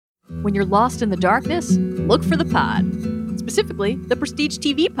When you're lost in the darkness, look for the pod. Specifically, the Prestige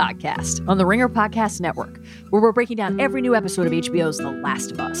TV podcast on the Ringer Podcast Network, where we're breaking down every new episode of HBO's The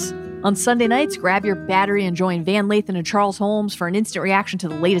Last of Us. On Sunday nights, grab your battery and join Van Lathan and Charles Holmes for an instant reaction to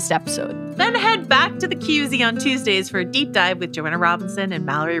the latest episode. Then head back to the QZ on Tuesdays for a deep dive with Joanna Robinson and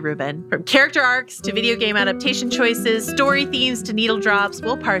Mallory Rubin. From character arcs to video game adaptation choices, story themes to needle drops,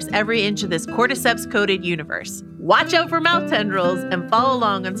 we'll parse every inch of this cordyceps-coated universe. Watch out for mouth tendrils and follow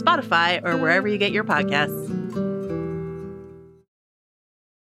along on Spotify or wherever you get your podcasts.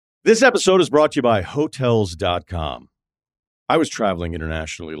 This episode is brought to you by Hotels.com. I was traveling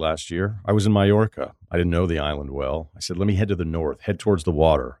internationally last year. I was in Mallorca. I didn't know the island well. I said, let me head to the north, head towards the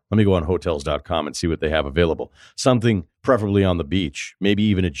water. Let me go on Hotels.com and see what they have available. Something preferably on the beach, maybe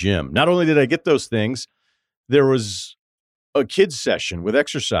even a gym. Not only did I get those things, there was a kids session with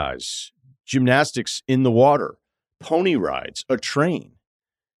exercise, gymnastics in the water, pony rides, a train.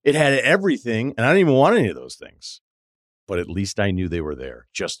 It had everything, and I didn't even want any of those things. But at least I knew they were there,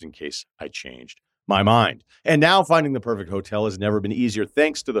 just in case I changed my mind. And now finding the perfect hotel has never been easier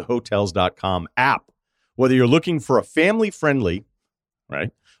thanks to the Hotels.com app. Whether you're looking for a family-friendly,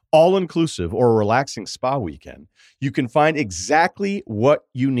 right, all-inclusive or a relaxing spa weekend, you can find exactly what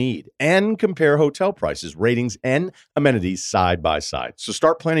you need and compare hotel prices, ratings, and amenities side by side. So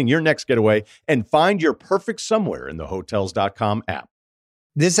start planning your next getaway and find your perfect somewhere in the Hotels.com app.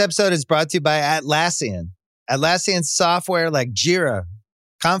 This episode is brought to you by Atlassian. Atlassian software like Jira,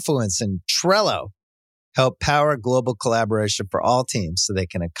 Confluence, and Trello help power global collaboration for all teams so they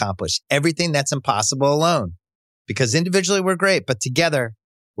can accomplish everything that's impossible alone. Because individually we're great, but together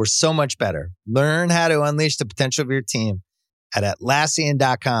we're so much better. Learn how to unleash the potential of your team at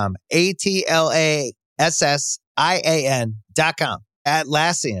Atlassian.com. Atlassian.com.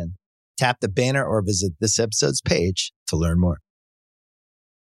 Atlassian. Tap the banner or visit this episode's page to learn more.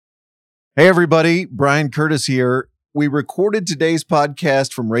 Hey, everybody. Brian Curtis here. We recorded today's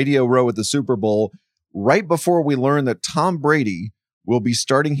podcast from Radio Row at the Super Bowl right before we learned that Tom Brady will be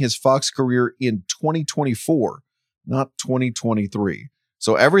starting his Fox career in 2024, not 2023.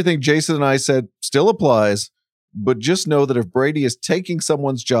 So everything Jason and I said still applies, but just know that if Brady is taking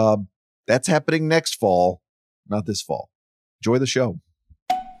someone's job, that's happening next fall, not this fall. Enjoy the show.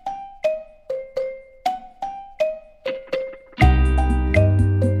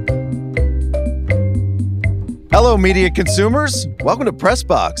 Hello, media consumers. Welcome to Press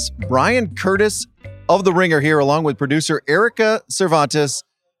Box. Brian Curtis of The Ringer here, along with producer Erica Cervantes.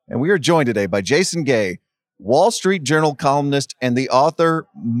 And we are joined today by Jason Gay, Wall Street Journal columnist and the author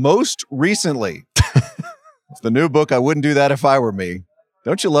most recently. It's the new book, I Wouldn't Do That If I Were Me.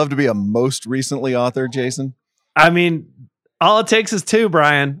 Don't you love to be a most recently author, Jason? I mean, all it takes is two,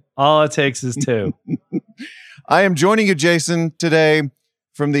 Brian. All it takes is two. I am joining you, Jason, today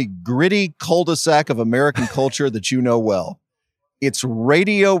from the gritty cul-de-sac of American culture that you know well. It's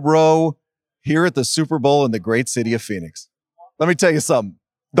Radio Row here at the Super Bowl in the great city of Phoenix. Let me tell you something.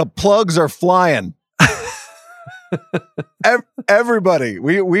 The plugs are flying. Everybody,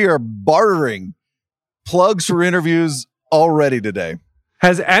 we are bartering plugs for interviews already today.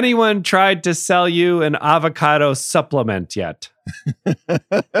 Has anyone tried to sell you an avocado supplement yet?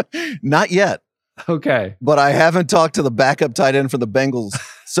 Not yet. Okay. But I haven't talked to the backup tight end for the Bengals,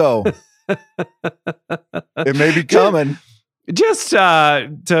 so it may be coming. Just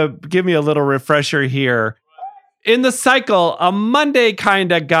to give me a little refresher here. In the cycle, a Monday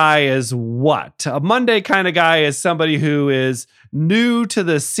kind of guy is what? A Monday kind of guy is somebody who is new to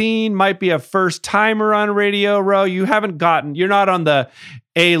the scene, might be a first timer on Radio Row. You're not on the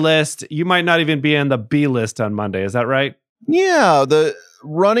A list. You might not even be on the B list on Monday. Is that right? Yeah, the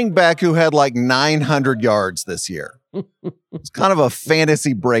running back who had like 900 yards this year. It's kind of a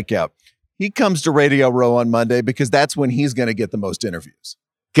fantasy breakout. He comes to Radio Row on Monday because that's when he's going to get the most interviews.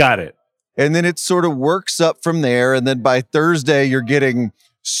 Got it. And then it sort of works up from there. And then by Thursday, you're getting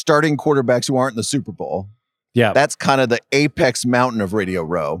starting quarterbacks who aren't in the Super Bowl. Yeah. That's kind of the apex mountain of Radio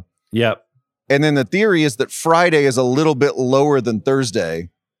Row. Yep. And then the theory is that Friday is a little bit lower than Thursday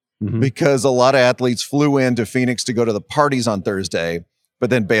because a lot of athletes flew into Phoenix to go to the parties on Thursday, but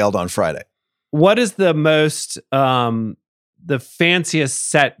then bailed on Friday. What is the most, the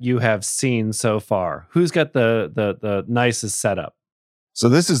fanciest set you have seen so far? Who's got the nicest setup? So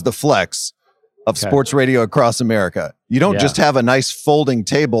this is the flex of sports radio across America. You don't just have a nice folding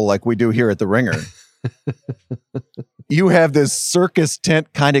table like we do here at The Ringer. You have this circus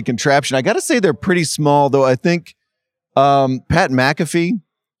tent kind of contraption. I got to say they're pretty small, though. I think Pat McAfee.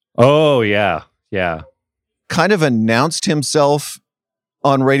 Oh, yeah. Yeah. Kind of announced himself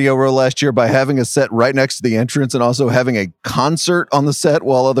on Radio Row last year by having a set right next to the entrance and also having a concert on the set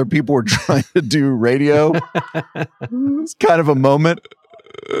while other people were trying to do radio. It's kind of a moment.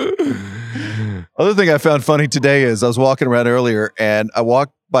 Other thing I found funny today is I was walking around earlier and I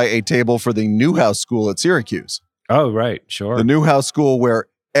walked by a table for the Newhouse School at Syracuse. Oh, right. Sure. The Newhouse School where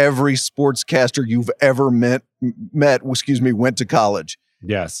every sportscaster you've ever met, went to college.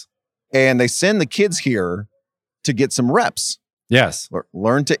 Yes. And they send the kids here to get some reps. Yes.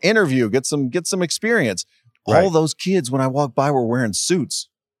 Learn to interview, get some experience. Right. All those kids, when I walked by, were wearing suits.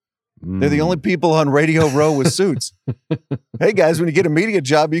 They're the only people on Radio Row with suits. Hey, guys, when you get a media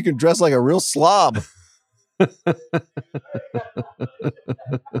job, you can dress like a real slob. That's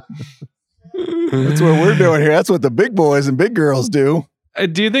what we're doing here. That's what the big boys and big girls do.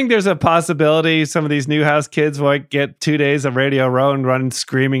 Do you think there's a possibility some of these Newhouse kids might get 2 days of Radio Row and run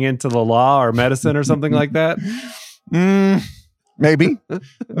screaming into the law or medicine or something like that? Maybe.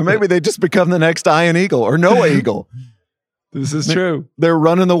 Or maybe they just become the next Iron Eagle or Noah Eagle. This is true. They're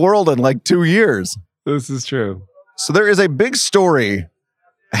running the world in like 2 years. This is true. So there is a big story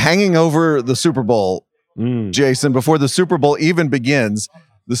hanging over the Super Bowl, Jason, before the Super Bowl even begins.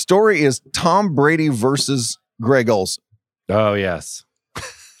 The story is Tom Brady versus Greg Olsen. Oh, yes.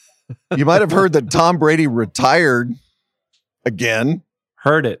 You might have heard that Tom Brady retired again.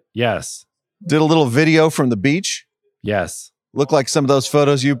 Heard it. Yes. Did a little video from the beach. Yes. Looked like some of those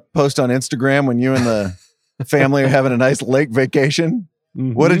photos you post on Instagram when you and the family are having a nice lake vacation.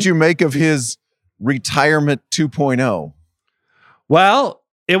 Mm-hmm. What did you make of his retirement 2.0? Well,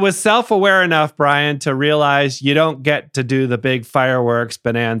 it was self-aware enough, Brian, to realize you don't get to do the big fireworks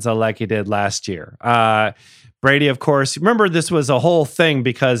bonanza like he did last year. Brady, of course, remember this was a whole thing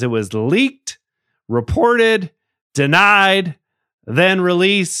because it was leaked, reported, denied, then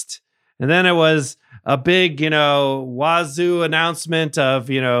released. And then it was a big, wazoo announcement of,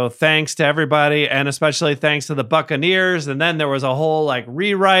 thanks to everybody and especially thanks to the Buccaneers. And then there was a whole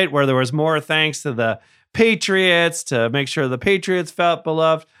rewrite where there was more thanks to the Patriots to make sure the Patriots felt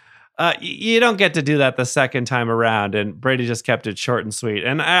beloved. You don't get to do that the second time around. And Brady just kept it short and sweet.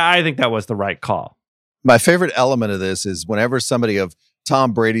 And I think that was the right call. My favorite element of this is whenever somebody of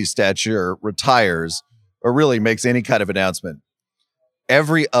Tom Brady's stature retires or really makes any kind of announcement,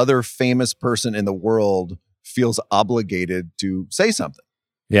 every other famous person in the world feels obligated to say something.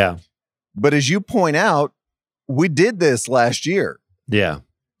 Yeah. But as you point out, we did this last year. Yeah.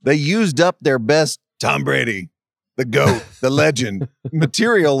 They used up their best Tom Brady, the GOAT, the legend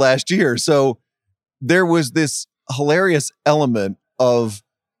material last year. So there was this hilarious element of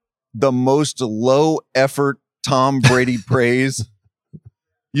the most low effort Tom Brady praise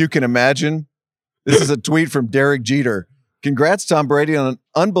you can imagine. This is a tweet from Derek Jeter. Congrats, Tom Brady, on an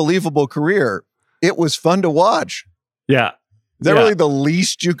unbelievable career. It was fun to watch. Yeah. Is that really the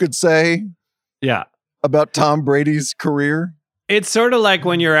least you could say? Yeah. About Tom Brady's career? It's sort of like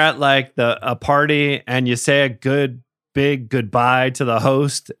when you're at a party and you say a good big goodbye to the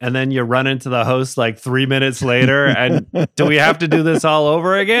host and then you run into the host 3 minutes later and do we have to do this all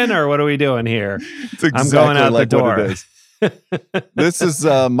over again or what are we doing here? Exactly, I'm going out the door. This is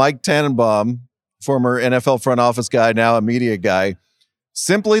Mike Tannenbaum, former NFL front office guy, now a media guy.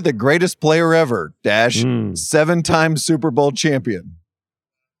 Simply the greatest player ever, - 7-time Super Bowl champion.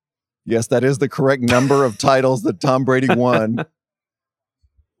 Yes, that is the correct number of titles that Tom Brady won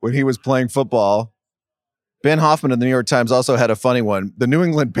when he was playing football. Ben Hoffman of the New York Times also had a funny one. The New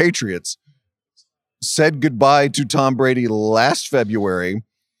England Patriots said goodbye to Tom Brady last February,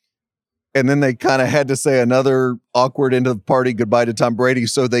 and then they kind of had to say another awkward end of the party goodbye to Tom Brady,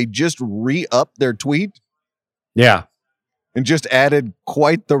 so they just re-upped their tweet. Yeah. And just added,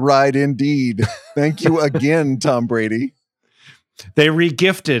 quite the ride indeed. Thank you again, Tom Brady. They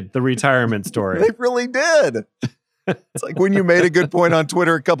re-gifted the retirement story. They really did. It's like when you made a good point on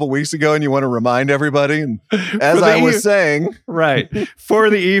Twitter a couple weeks ago and you want to remind everybody. And as I was saying. Right. For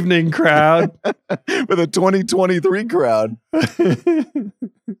the evening crowd. For the 2023 crowd.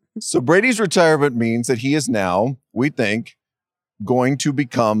 So Brady's retirement means that he is now, we think, going to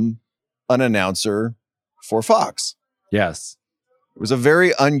become an announcer for Fox. Yes. It was a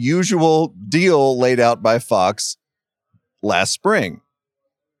very unusual deal laid out by Fox last spring.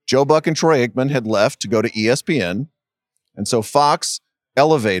 Joe Buck and Troy Aikman had left to go to ESPN, and so Fox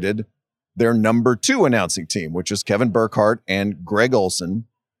elevated their number 2 announcing team, which is Kevin Burkhardt and Greg Olsen,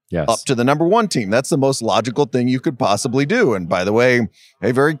 up to the number 1 team. That's the most logical thing you could possibly do. And by the way,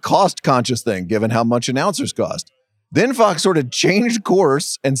 a very cost-conscious thing, given how much announcers cost. Then Fox sort of changed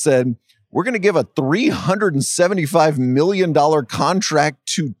course and said, we're going to give a $375 million contract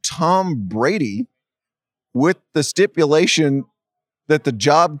to Tom Brady with the stipulation that the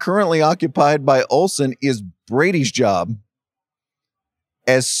job currently occupied by Olsen is Brady's job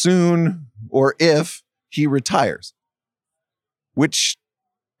as soon or if he retires, which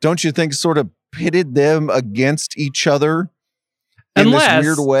don't you think sort of pitted them against each other in this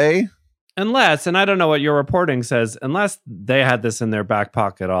weird way? Unless, and I don't know what your reporting says, unless they had this in their back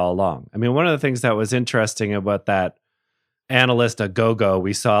pocket all along. I mean, one of the things that was interesting about that analyst a go-go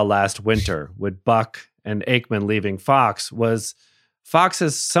we saw last winter with Buck and Aikman leaving Fox was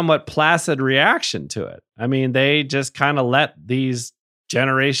Fox's somewhat placid reaction to it. I mean, they just kind of let these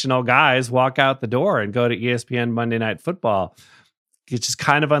generational guys walk out the door and go to ESPN Monday Night Football. It's just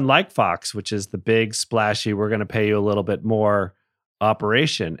kind of unlike Fox, which is the big, splashy, we're going to pay you a little bit more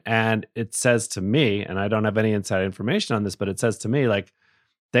operation. And it says to me, and I don't have any inside information on this, but it says to me like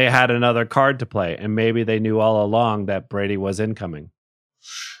they had another card to play, and maybe they knew all along that Brady was incoming.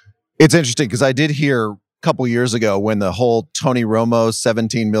 It's interesting because I did hear a couple years ago when the whole Tony Romo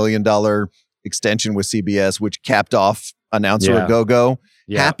 $17 million extension with CBS, which capped off announcer a go-go,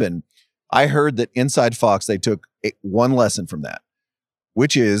 happened. I heard that inside Fox, they took one lesson from that,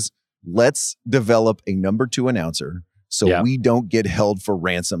 which is let's develop a number 2 announcer so we don't get held for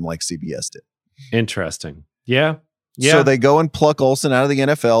ransom like CBS did. Interesting. Yeah. So they go and pluck Olsen out of the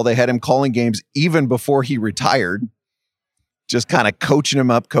NFL. They had him calling games even before he retired, just kind of coaching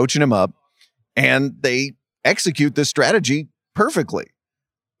him up. And they execute this strategy perfectly.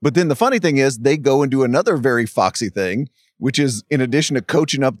 But then the funny thing is they go and do another very Foxy thing, which is in addition to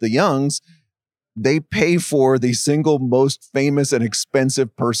coaching up the youngs, they pay for the single most famous and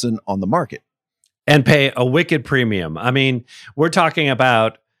expensive person on the market. And pay a wicked premium. I mean, we're talking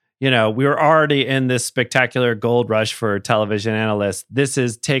about, we were already in this spectacular gold rush for television analysts. This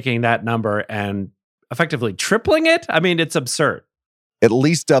is taking that number and effectively tripling it. I mean, it's absurd. At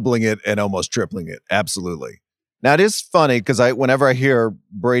least doubling it and almost tripling it. Absolutely. Now, it is funny because whenever I hear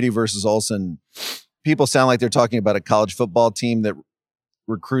Brady versus Olsen, people sound like they're talking about a college football team that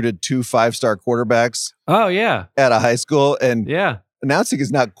recruited 2 5-star quarterbacks. Oh, yeah. At a high school. And yeah. Announcing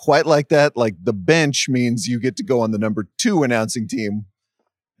is not quite like that. Like the bench means you get to go on the number 2 announcing team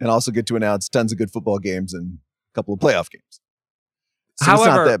and also get to announce tons of good football games and a couple of playoff games. So however,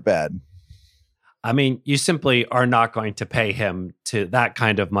 it's not that bad. I mean, you simply are not going to pay him to that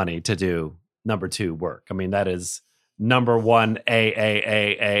kind of money to do number 2 work. I mean, that is number 1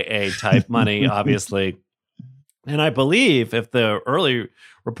 AAA type money, obviously. And I believe if the early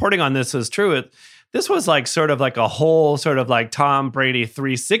reporting on this was true, this was like sort of like a whole sort of like Tom Brady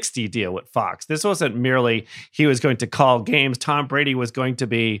 360 deal with Fox. This wasn't merely he was going to call games. Tom Brady was going to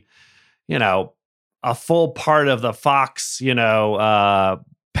be, a full part of the Fox,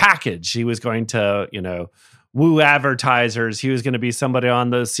 package. He was going to, woo advertisers. He was going to be somebody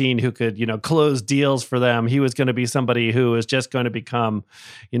on the scene who could, close deals for them. He was going to be somebody who was just going to become,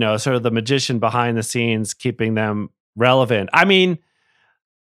 sort of the magician behind the scenes, keeping them relevant. I mean,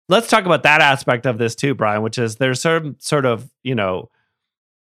 let's talk about that aspect of this too, Brian, which is there's some sort of,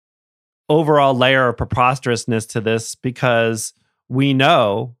 overall layer of preposterousness to this because we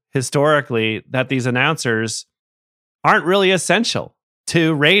know historically that these announcers aren't really essential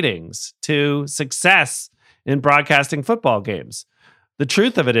to ratings, to success in broadcasting football games. The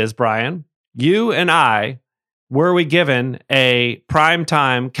truth of it is, Brian, you and I, were we given a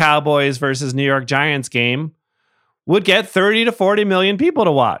primetime Cowboys versus New York Giants game, would get 30 to 40 million people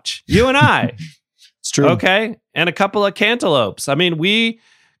to watch. You and I. It's true. Okay? And a couple of cantaloupes. I mean, we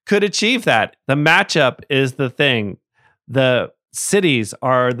could achieve that. The matchup is the thing. The cities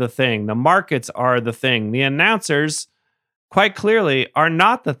are the thing. The markets are the thing. The announcers, quite clearly, are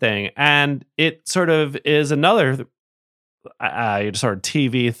not the thing. And it sort of is another sort of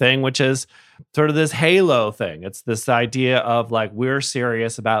TV thing, which is sort of this halo thing. It's this idea of like, we're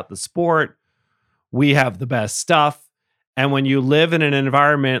serious about the sport. We have the best stuff. And when you live in an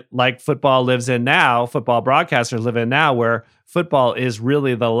environment like football lives in now, football broadcasters live in now, where football is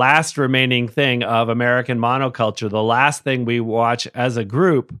really the last remaining thing of American monoculture, the last thing we watch as a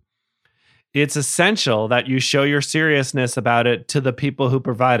group, it's essential that you show your seriousness about it to the people who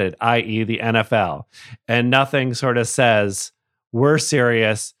provide it, i.e. the NFL. And nothing sort of says we're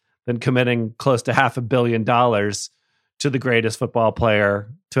serious than committing close to $500 million to the greatest football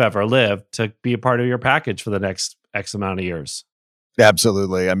player to ever live to be a part of your package for the next X amount of years.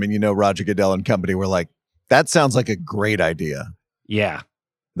 Absolutely. I mean, Roger Goodell and company were like, that sounds like a great idea. Yeah.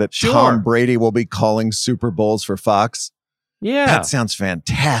 That sure. Tom Brady will be calling Super Bowls for Fox. Yeah. That sounds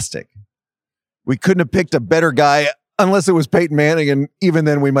fantastic. We couldn't have picked a better guy unless it was Peyton Manning, and even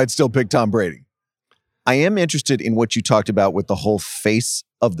then we might still pick Tom Brady. I am interested in what you talked about with the whole face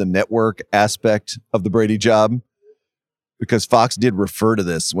of the network aspect of the Brady job. because Fox did refer to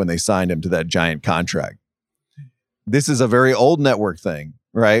this when they signed him to that giant contract. This is a very old network thing,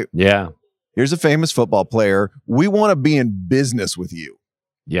 right? Yeah. Here's a famous football player. We want to be in business with you.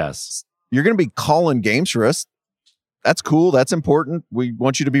 Yes. You're going to be calling games for us. That's cool. That's important. We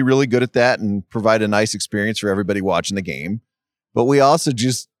want you to be really good at that and provide a nice experience for everybody watching the game. But we also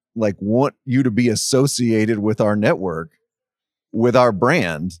just want you to be associated with our network, with our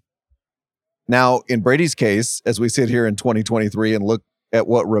brand. Now, in Brady's case, as we sit here in 2023 and look at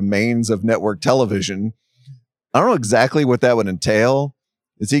what remains of network television, I don't know exactly what that would entail.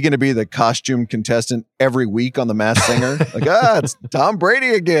 Is he going to be the costume contestant every week on The Masked Singer? It's Tom Brady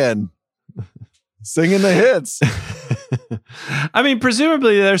again, singing the hits. I mean,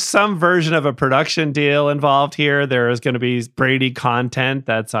 presumably there's some version of a production deal involved here. There is going to be Brady content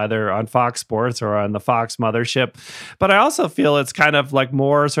that's either on Fox Sports or on the Fox mothership. But I also feel it's kind of like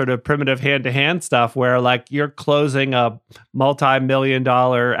more sort of primitive hand-to-hand stuff where you're closing a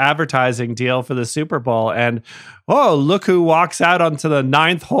multi-million-dollar advertising deal for the Super Bowl and look who walks out onto the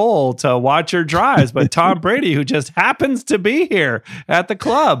 9th hole to watch your drives, but Tom Brady, who just happens to be here at the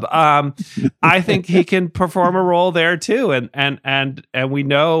club. I think he can perform a role there too. And we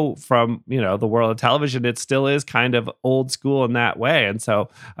know from, the world of television, it still is kind of old school in that way. And so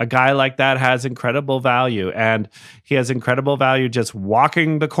a guy like that has incredible value, and he has incredible value just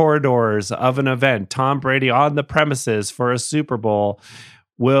walking the corridors of an event. Tom Brady on the premises for a Super Bowl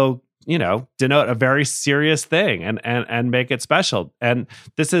will denote a very serious thing and make it special. And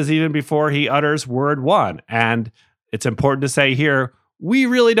this is even before he utters word one. And it's important to say here, we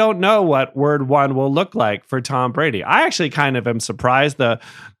really don't know what word one will look like for Tom Brady. I actually kind of am surprised the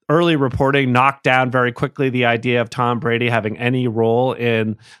early reporting knocked down very quickly the idea of Tom Brady having any role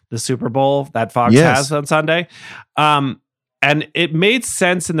in the Super Bowl that Fox has on Sunday. And it made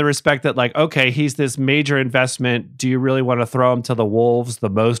sense in the respect that, okay, he's this major investment. Do you really want to throw him to the wolves, the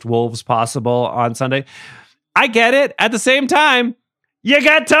most wolves possible on Sunday? I get it. At the same time, you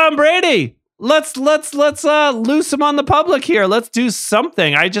got Tom Brady. Let's loose him on the public here. Let's do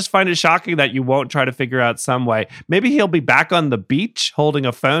something. I just find it shocking that you won't try to figure out some way. Maybe he'll be back on the beach holding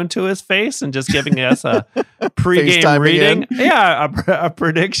a phone to his face and just giving us a pregame reading. Yeah, a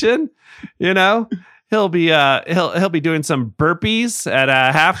prediction, He'll be doing some burpees at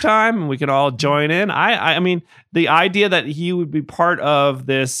halftime, and we can all join in. I mean, the idea that he would be part of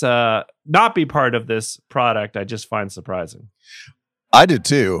this, not be part of this product, I just find surprising. I did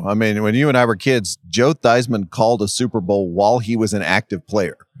too. I mean, when you and I were kids, Joe Theismann called a Super Bowl while he was an active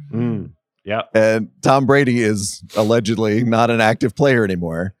player. Yeah, and Tom Brady is allegedly not an active player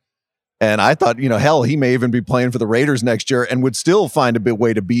anymore. And I thought, hell, he may even be playing for the Raiders next year and would still find a bit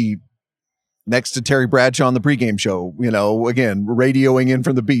way to be next to Terry Bradshaw on the pregame show, again, radioing in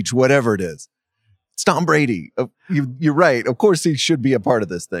from the beach, whatever it is. It's Tom Brady. You're right. Of course, he should be a part of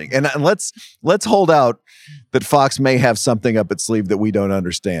this thing. And let's hold out that Fox may have something up its sleeve that we don't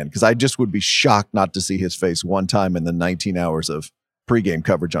understand, because I just would be shocked not to see his face one time in the 19 hours of pregame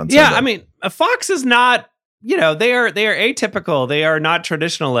coverage on Sunday. Yeah, I mean, Fox is not, they are atypical. They are not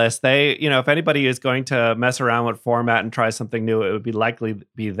traditionalists. They, if anybody is going to mess around with format and try something new, it would be likely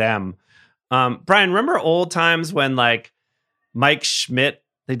be them. Brian, remember old times when Mike Schmidt,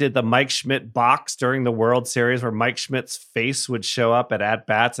 they did the Mike Schmidt box during the World Series where Mike Schmidt's face would show up at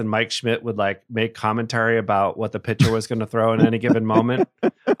bats and Mike Schmidt would make commentary about what the pitcher was going to throw in any given moment?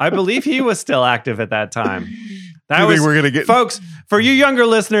 I believe he was still active at that time. We're gonna get, folks, for you younger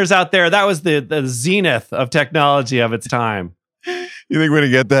listeners out there, that was the zenith of technology of its time. You think we're going to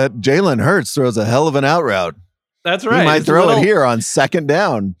get that? Jalen Hurts throws a hell of an out route. That's right. He might throw it here on second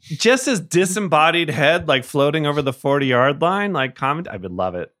down. Just his disembodied head, floating over the 40-yard line, comment. I would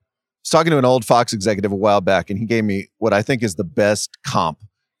love it. I was talking to an old Fox executive a while back, and he gave me what I think is the best comp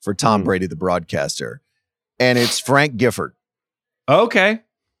for Tom Brady, the broadcaster. And it's Frank Gifford. Okay.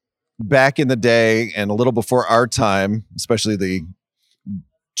 Back in the day and a little before our time, especially the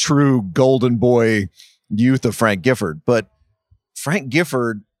true golden boy youth of Frank Gifford. But Frank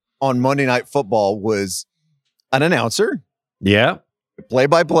Gifford on Monday Night Football was an announcer. Yeah.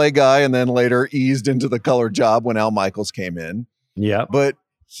 Play-by-play guy, and then later eased into the color job when Al Michaels came in. Yeah. But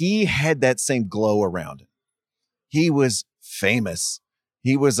he had that same glow around him. He was famous.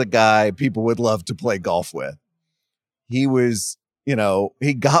 He was a guy people would love to play golf with. He was,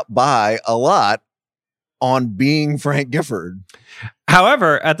 he got by a lot on being Frank Gifford.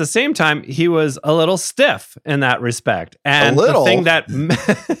 However, at the same time, he was a little stiff in that respect. And A little? the thing that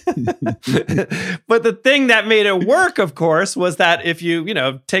but the thing that made it work, of course, was that if you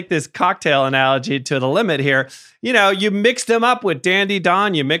take this cocktail analogy to the limit here, you mixed him up with Dandy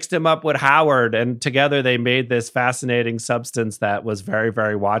Don, you mixed him up with Howard, and together they made this fascinating substance that was very,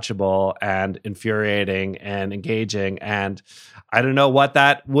 very watchable and infuriating and engaging. And I don't know what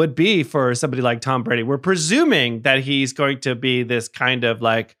that would be for somebody like Tom Brady. We're presuming that he's going to be this kind of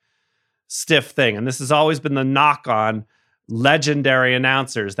like stiff thing. And this has always been the knock on legendary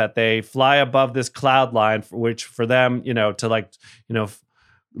announcers, that they fly above this cloud line, which for them,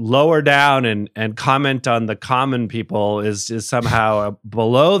 lower down and comment on the common people is somehow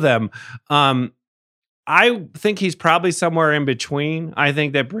below them. I think he's probably somewhere in between. I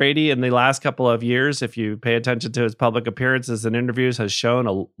think that Brady in the last couple of years, if you pay attention to his public appearances and interviews, has shown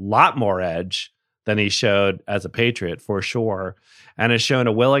a lot more edge than he showed as a Patriot, for sure, and has shown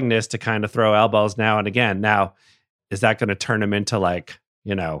a willingness to kind of throw elbows now and again. Now, is that going to turn him into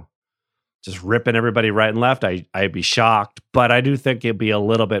just ripping everybody right and left? I'd be shocked, but I do think he'll be a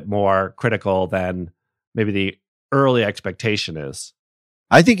little bit more critical than maybe the early expectation is.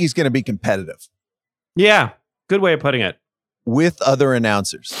 I think he's going to be competitive. Yeah, good way of putting it. With other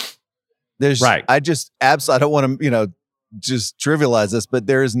announcers. There's right. I don't want to, just trivialize this, but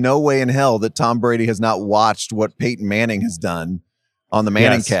there is no way in hell that Tom Brady has not watched what Peyton Manning has done on the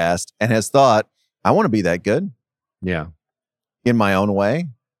Manning cast and has thought, I want to be that good. Yeah. In my own way.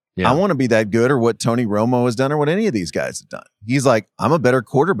 Yeah. I want to be that good, or what Tony Romo has done, or what any of these guys have done. He's like, I'm a better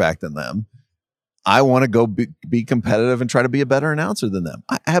quarterback than them. I want to go be competitive and try to be a better announcer than them.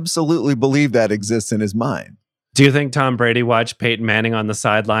 I absolutely believe that exists in his mind. Do you think Tom Brady watched Peyton Manning on the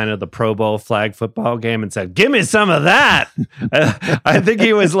sideline of the Pro Bowl flag football game and said, give me some of that? I think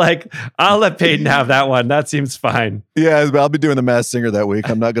he was like, I'll let Peyton have that one. That seems fine. Yeah, I'll be doing the Masked Singer that week.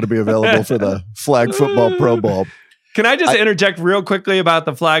 I'm not going to be available for the flag football Pro Bowl. Can I just interject real quickly about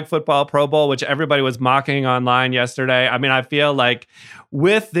the flag football Pro Bowl, which everybody was mocking online yesterday? I mean, I feel like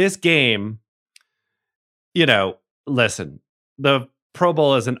with this game, listen, the Pro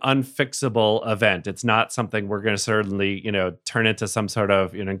Bowl is an unfixable event. It's not something we're going to certainly, turn into some sort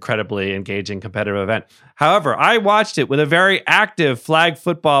of incredibly engaging competitive event. However, I watched it with a very active flag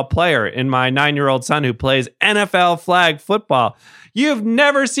football player in my 9-year-old son who plays NFL flag football. You've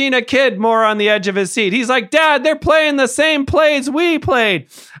never seen a kid more on the edge of his seat. He's like, Dad, they're playing the same plays we played.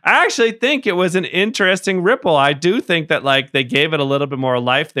 I actually think it was an interesting ripple. I do think that they gave it a little bit more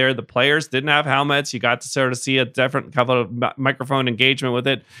life there. The players didn't have helmets. You got to sort of see a different couple of microphone engagement with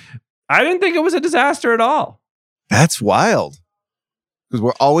it. I didn't think it was a disaster at all. That's wild. Because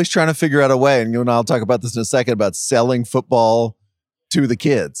we're always trying to figure out a way, and you and I'll talk about this in a second, about selling football to the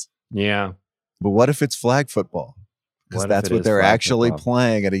kids. Yeah. But what if it's flag football? Because that's what they're actually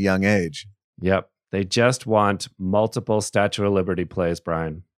playing at a young age. Yep. They just want multiple Statue of Liberty plays,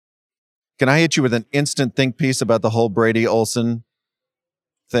 Brian. Can I hit you with an instant think piece about the whole Brady Olsen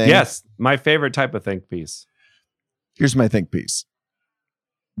thing? Yes. My favorite type of think piece. Here's my think piece.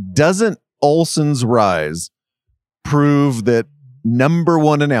 Doesn't Olsen's rise prove that number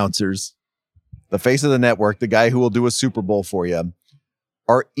one announcers, the face of the network, the guy who will do a Super Bowl for you,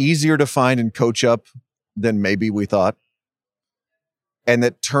 are easier to find and coach up than maybe we thought? And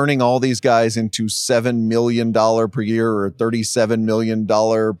that turning all these guys into $7 million per year or $37 million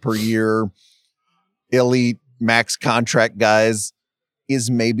per year elite max contract guys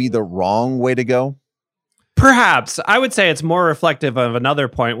is maybe the wrong way to go? Perhaps. I would say it's more reflective of another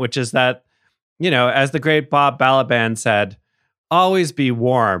point, which is that, as the great Bob Balaban said, always be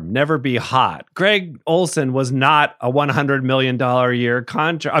warm, never be hot. Greg Olsen was not a $100 million a year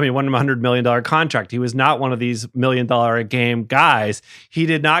contract. $100 million contract. He was not one of these $1 million a game guys. He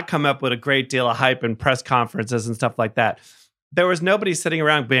did not come up with a great deal of hype in press conferences and stuff like that. There was nobody sitting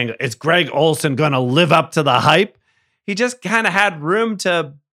around being, is Greg Olsen going to live up to the hype? He just kind of had room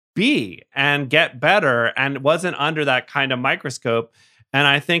to be and get better and wasn't under that kind of microscope. And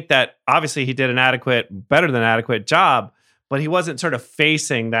I think that obviously he did better than adequate job, but he wasn't sort of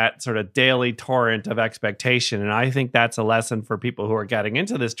facing that sort of daily torrent of expectation. And I think that's a lesson for people who are getting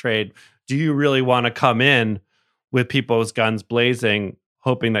into this trade. Do you really want to come in with people's guns blazing,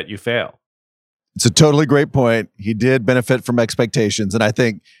 hoping that you fail? It's a totally great point. He did benefit from expectations. And I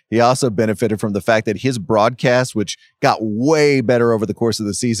think he also benefited from the fact that his broadcast, which got way better over the course of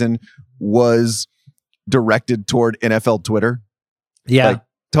the season, was directed toward NFL Twitter. Yeah.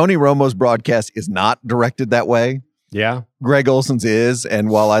 Tony Romo's broadcast is not directed that way. Yeah. Greg Olsen's is. And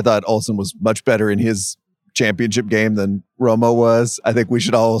while I thought Olsen was much better in his championship game than Romo was, I think we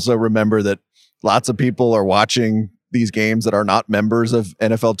should also remember that lots of people are watching these games that are not members of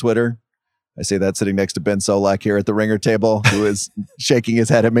NFL Twitter. I say that sitting next to Ben Solak here at the Ringer table, who is shaking his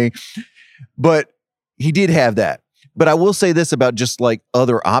head at me. But he did have that. But I will say this about just like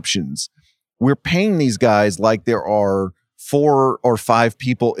other options. We're paying these guys like there are 4 or 5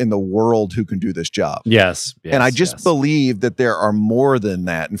 people in the world who can do this job. Yes. And I just believe that there are more than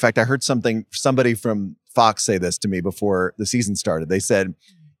that. In fact, I heard somebody from Fox say this to me before the season started. They said,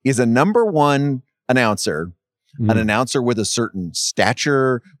 is a number one announcer an announcer with a certain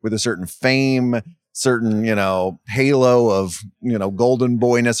stature, with a certain fame, certain, halo of, golden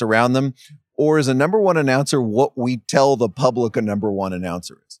boyness around them? Or is a number one announcer what we tell the public a number one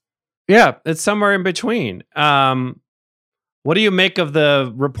announcer is? Yeah, it's somewhere in between. What do you make of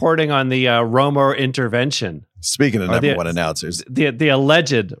the reporting on the Romo intervention? Speaking of number one announcers. The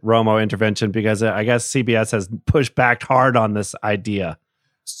alleged Romo intervention, because I guess CBS has pushed back hard on this idea.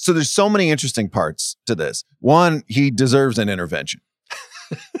 So there's so many interesting parts to this. One, he deserves an intervention.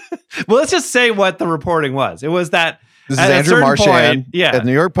 Well, let's just say what the reporting was. It was that this is Andrew Marchand at the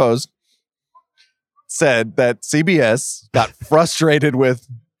New York Post said that CBS got frustrated with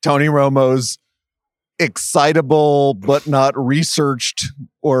Tony Romo's excitable but not researched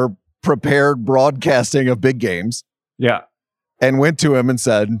or prepared broadcasting of big games. Yeah. And went to him and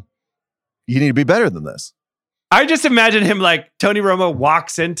said, you need to be better than this. I just imagine him like Tony Romo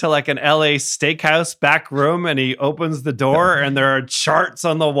walks into like an LA steakhouse back room and he opens the door and there are charts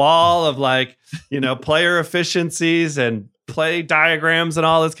on the wall of like, player efficiencies and play diagrams and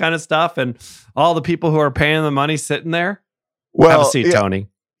all this kind of stuff. And all the people who are paying the money sitting there. Well, have a seat, Tony.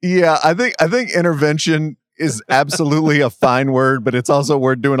 Yeah, I think intervention is absolutely a fine word, but it's also a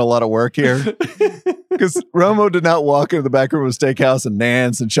word doing a lot of work here. Because Romo did not walk into the back room of a steakhouse and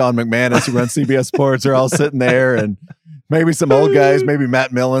Nance and Sean McManus, who runs CBS Sports, are all sitting there, and maybe some old guys, maybe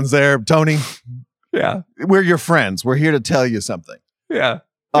Matt Millen's there. Tony, yeah, we're your friends. We're here to tell you something. Yeah.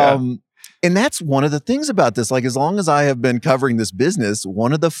 And that's one of the things about this. Like, as long as I have been covering this business,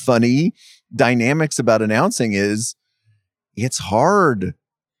 one of the funny dynamics about announcing is it's hard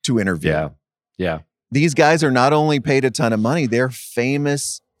to interview. Yeah. These guys are not only paid a ton of money, they're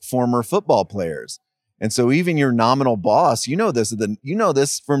famous former football players. And so even your nominal boss,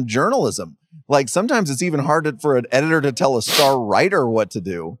 this from journalism. Like, sometimes it's even hard for an editor to tell a star writer what to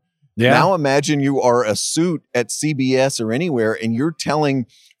do. Yeah. Now imagine you are a suit at CBS or anywhere and you're telling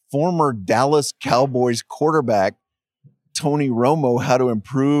former Dallas Cowboys quarterback Tony Romo how to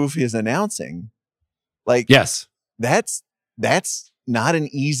improve his announcing. Like, yes, that's not an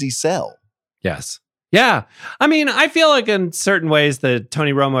easy sell. Yes. Yeah. I mean, I feel like in certain ways the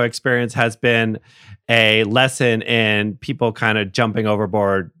Tony Romo experience has been a lesson in people kind of jumping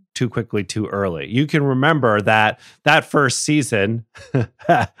overboard too quickly, too early. You can remember that first season.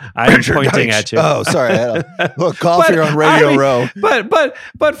 I'm pointing at you. Oh, sorry. I had a little cough here on Radio Row.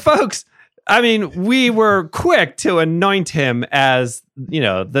 But folks, I mean, we were quick to anoint him as,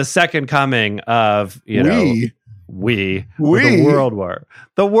 the second coming of, the World War.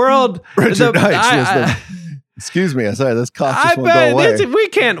 The world. Richard Deitch excuse me. I'm sorry. This cough just won't go away. We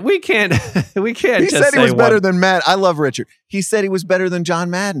can't. He said he was better than Matt. I love Richard. He said he was better than John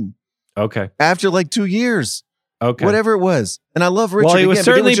Madden. Okay. After like 2 years. Okay. Whatever it was. And I love Richard. Well, he was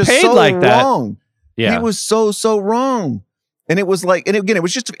certainly paid so like that. Wrong. Yeah. He was so wrong. And it was like, and again,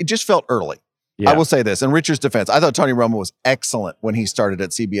 it just felt early. Yeah. I will say this. In Richard's defense, I thought Tony Romo was excellent when he started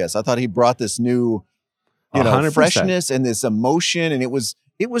at CBS. I thought he brought this new 100%. Freshness and this emotion. And it was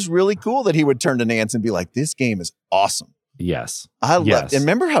really cool that he would turn to Nance and be like, this game is awesome. Yes. I loved. And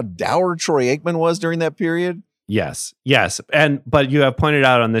remember how dour Troy Aikman was during that period? Yes. But you have pointed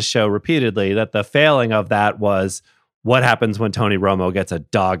out on this show repeatedly that the failing of that was what happens when Tony Romo gets a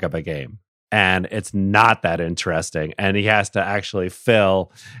dog of a game. And it's not that interesting. And he has to actually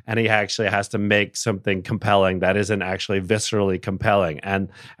fill, and he actually has to make something compelling that isn't actually viscerally compelling. And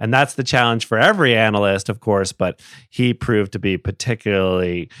that's the challenge for every analyst, of course, but he proved to be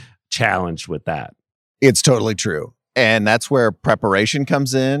particularly challenged with that. It's totally true. And that's where preparation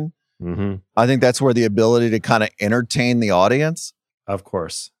comes in. Mm-hmm. I think that's where the ability to kind of entertain the audience. Of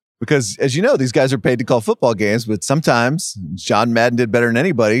course. Because as you know, these guys are paid to call football games, but sometimes John Madden did better than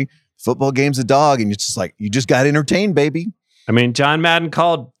anybody. Football game's a dog, and you just got entertained, baby. I mean, John Madden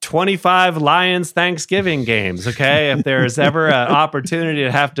called 25 Lions Thanksgiving games, okay? If there's ever an opportunity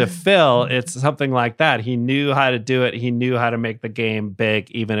to have to fill, it's something like that. He knew how to do it. He knew how to make the game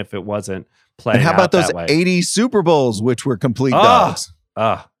big, even if it wasn't playing out that way. And how about those 80 Super Bowls, which were complete dogs?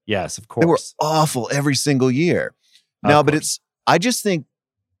 Yes, of course. They were awful every single year. But I just think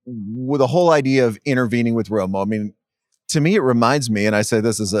with the whole idea of intervening with Romo, I mean, to me, it reminds me, and I say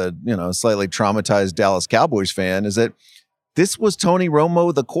this as a slightly traumatized Dallas Cowboys fan, is that this was Tony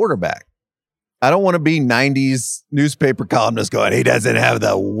Romo, the quarterback. I don't want to be 90s newspaper columnist going, he doesn't have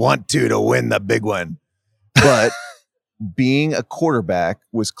the want to win the big one. But being a quarterback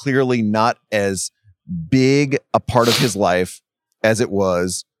was clearly not as big a part of his life as it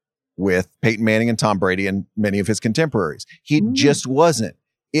was with Peyton Manning and Tom Brady and many of his contemporaries. He just wasn't.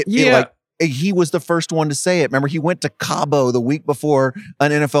 He was the first one to say it. Remember, he went to Cabo the week before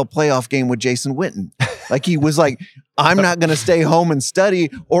an NFL playoff game with Jason Witten. Like, he was like, I'm not going to stay home and study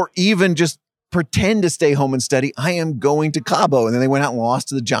or even just pretend to stay home and study. I am going to Cabo. And then they went out and lost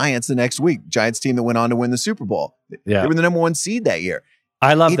to the Giants the next week. Giants team that went on to win the Super Bowl. Yeah. They were the number 1 seed that year.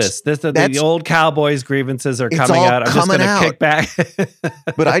 I love this. The old Cowboys grievances are coming out. I'm just going to kick back.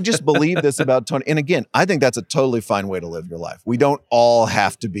 But I just believe this about Tony. And again, I think that's a totally fine way to live your life. We don't all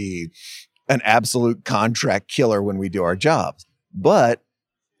have to be an absolute contract killer when we do our jobs. But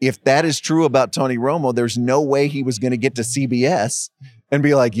if that is true about Tony Romo, there's no way he was going to get to CBS and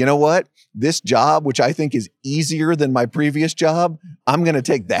be like, you know what? This job, which I think is easier than my previous job, I'm going to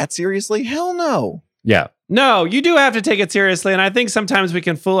take that seriously? Hell no. Yeah. No, you do have to take it seriously. And I think sometimes we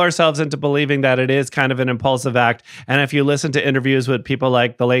can fool ourselves into believing that it is kind of an impulsive act. And if you listen to interviews with people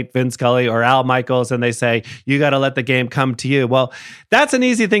like the late Vin Scully or Al Michaels, and they say, you got to let the game come to you. Well, that's an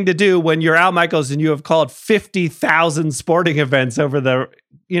easy thing to do when you're Al Michaels and you have called 50,000 sporting events over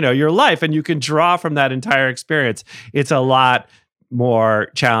your life, and you can draw from that entire experience. It's a lot more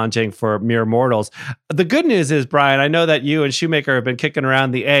challenging for mere mortals. The good news is, Brian, I know that you and Shoemaker have been kicking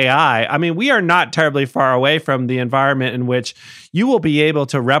around the AI. I mean, we are not terribly far away from the environment in which you will be able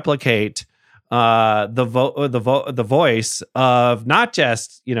to replicate the voice of not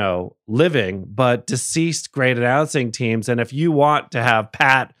just, living, but deceased great announcing teams. And if you want to have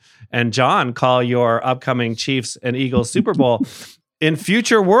Pat and John call your upcoming Chiefs and Eagles Super Bowl, in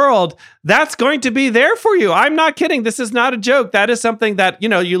future world, that's going to be there for you. I'm not kidding. This is not a joke. That is something that,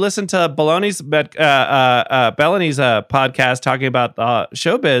 you listen to Belloni's podcast talking about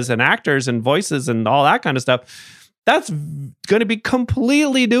showbiz and actors and voices and all that kind of stuff. That's going to be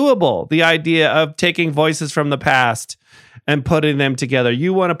completely doable. The idea of taking voices from the past and putting them together.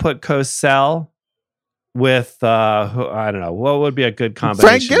 You want to put Cosell with I don't know, what would be a good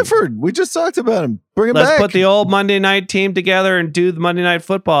combination? Frank Gifford. We just talked about him. Bring him back. Let's put the old Monday night team together and do the Monday Night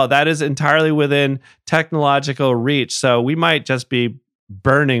Football. That is entirely within technological reach. So we might just be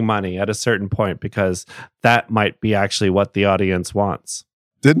burning money at a certain point because that might be actually what the audience wants.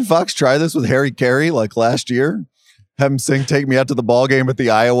 Didn't Fox try this with Harry Carey like last year? Have him sing "Take Me Out to the Ball Game" at the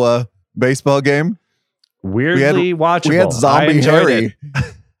Iowa baseball game? Weirdly watchable. We had Zombie Harry.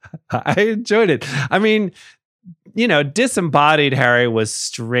 I enjoyed it. I mean, disembodied Harry was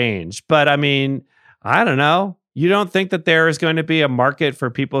strange, but I mean, I don't know. You don't think that there is going to be a market for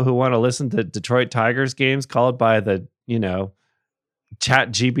people who want to listen to Detroit Tigers games called by the,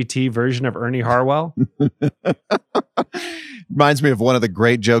 Chat GPT version of Ernie Harwell? Reminds me of one of the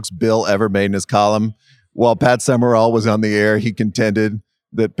great jokes Bill ever made in his column. While Pat Summerall was on the air, he contended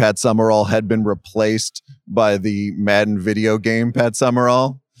that Pat Summerall had been replaced by the Madden video game Pat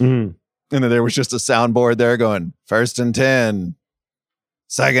Summerall. Mm. And then there was just a soundboard there going 1st and 10,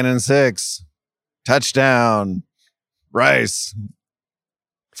 2nd and 6, touchdown, Rice,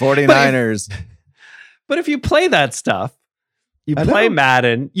 49ers. But if you play that stuff, you play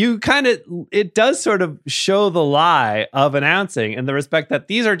Madden, it does sort of show the lie of announcing in the respect that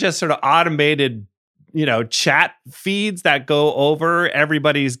these are just sort of automated chat feeds that go over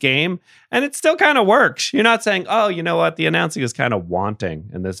everybody's game, and it still kind of works. You're not saying, oh, you know what? The announcing is kind of wanting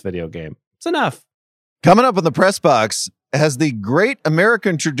in this video game. It's enough. Coming up in the press box, has the great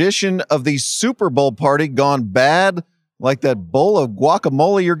American tradition of the Super Bowl party gone bad, like that bowl of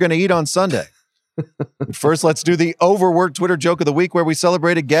guacamole you're going to eat on Sunday? But first, let's do the overworked Twitter joke of the week, where we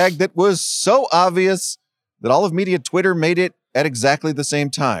celebrate a gag that was so obvious that all of media Twitter made it at exactly the same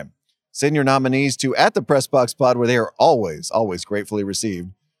time. Send your nominees to @thepressboxpod, where they are always gratefully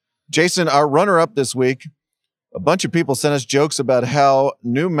received. Jason, our runner-up this week, a bunch of people sent us jokes about how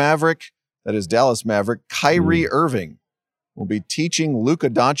new Maverick, that is Dallas Maverick, Kyrie Irving, will be teaching Luka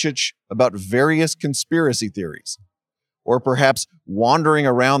Doncic about various conspiracy theories. Or perhaps wandering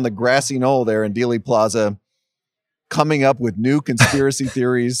around the grassy knoll there in Dealey Plaza, coming up with new conspiracy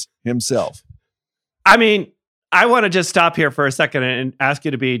theories himself. I mean, I want to just stop here for a second and ask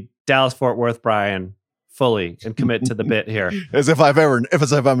you to be Dallas-Fort Worth Brian fully and commit to the bit here. As if I'm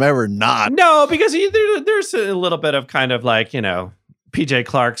ever not. No, because there's a little bit of kind of like, PJ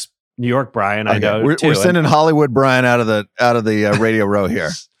Clark's New York Brian. I know we're sending Hollywood Brian out of the Radio Row here.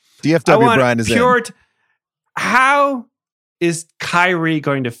 DFW Brian is in. How is Kyrie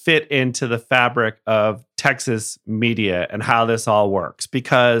going to fit into the fabric of Texas media and how this all works?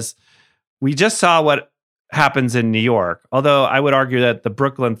 Because we just saw what happens in New York, although I would argue that the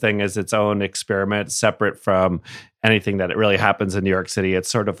Brooklyn thing is its own experiment, separate from anything that it really happens in New York City. It's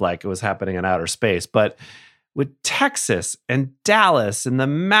sort of like it was happening in outer space. But with Texas and Dallas and the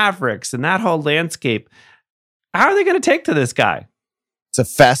Mavericks and that whole landscape, how are they going to take to this guy? It's a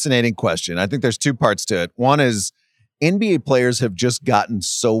fascinating question. I think there's two parts to it. One is NBA players have just gotten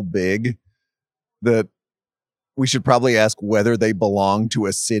so big that we should probably ask whether they belong to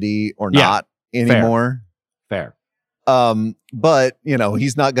a city or not anymore. Fair. But,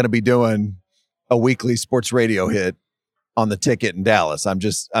 he's not going to be doing a weekly sports radio hit on the ticket in Dallas. I'm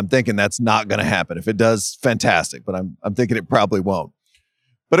thinking that's not going to happen. If it does, fantastic. But I'm thinking it probably won't.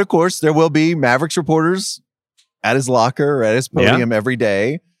 But of course, there will be Mavericks reporters at his locker or at his podium every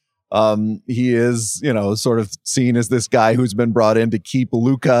day. He is, sort of seen as this guy who's been brought in to keep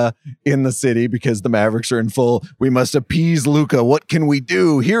Luka in the city because the Mavericks are in full, we must appease Luka. What can we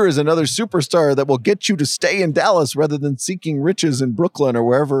do? Here is another superstar that will get you to stay in Dallas rather than seeking riches in Brooklyn or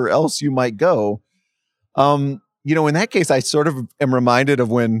wherever else you might go. In that case, I sort of am reminded of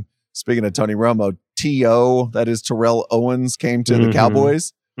when, speaking of Tony Romo, T.O., that is Terrell Owens, came to the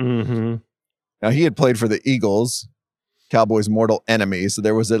Cowboys. Mm-hmm. Now, he had played for the Eagles, Cowboys' mortal enemy, so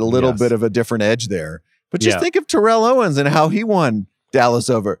there was a little bit of a different edge there. But just think of Terrell Owens and how he won Dallas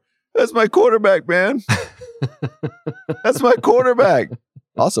over. That's my quarterback, man. That's my quarterback.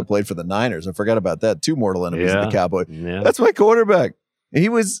 Also played for the Niners. I forgot about that. Two mortal enemies of the Cowboys. Yeah. That's my quarterback. He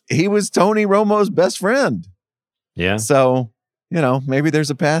was Tony Romo's best friend. Yeah. So, maybe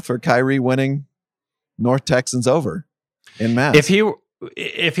there's a path for Kyrie winning North Texans over en masse.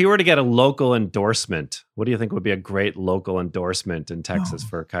 If he were to get a local endorsement, what do you think would be a great local endorsement in Texas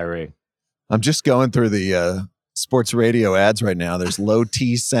for Kyrie? I'm just going through the sports radio ads right now. There's low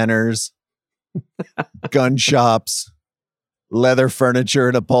T centers, gun shops, leather furniture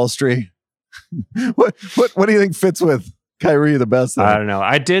and upholstery. What do you think fits with Kyrie the best? I don't know.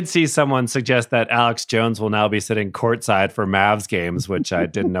 I did see someone suggest that Alex Jones will now be sitting courtside for Mavs games, which I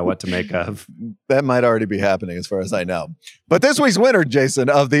didn't know what to make of. That might already be happening as far as I know. But this week's winner, Jason,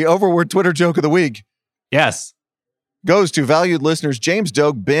 of the Overword Twitter joke of the week. Yes. Goes to valued listeners James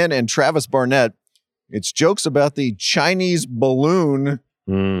Doak, Ben, and Travis Barnett. It's jokes about the Chinese balloon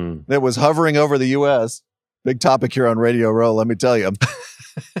that was hovering over the U.S. Big topic here on Radio Row, let me tell you.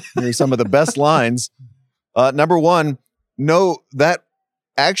 Here's some of the best lines. Number one, no, that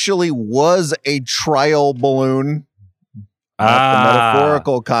actually was a trial balloon, not the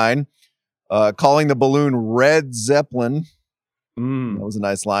metaphorical kind. Calling the balloon Red Zeppelin. That was a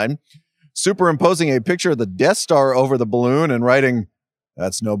nice line. Superimposing a picture of the Death Star over the balloon and writing,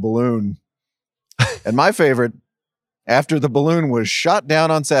 "That's no balloon." And my favorite, after the balloon was shot down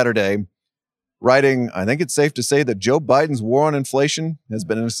on Saturday, writing, "I think it's safe to say that Joe Biden's war on inflation has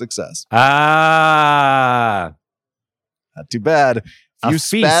been a success." Not too bad. If you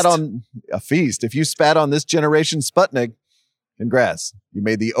spat on a feast, if you spat on this generation Sputnik, congrats. You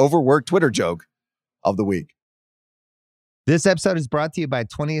made the overworked Twitter joke of the week. This episode is brought to you by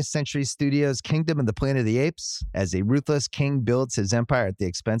 20th Century Studios' Kingdom of the Planet of the Apes. As a ruthless king builds his empire at the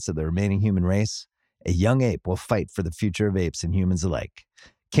expense of the remaining human race, a young ape will fight for the future of apes and humans alike.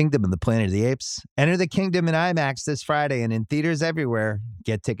 Kingdom of the Planet of the Apes. Enter the kingdom in IMAX this Friday and in theaters everywhere.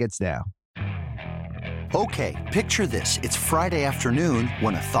 Get tickets now. Okay, picture this. It's Friday afternoon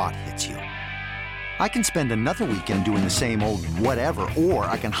when a thought hits you. I can spend another weekend doing the same old whatever, or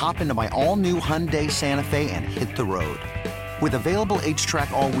I can hop into my all-new Hyundai Santa Fe and hit the road. With available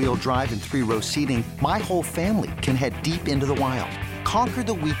H-Track all-wheel drive and 3-row seating, my whole family can head deep into the wild. Conquer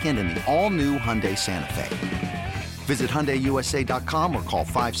the weekend in the all-new Hyundai Santa Fe. Visit HyundaiUSA.com or call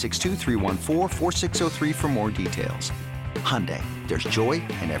 562-314-4603 for more details. Hyundai, there's joy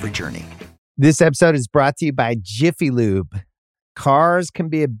in every journey. This episode is brought to you by Jiffy Lube. Cars can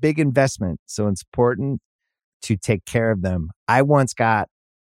be a big investment, so it's important to take care of them. I once got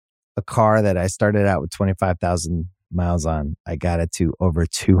a car that I started out with 25,000 miles on. I got it to over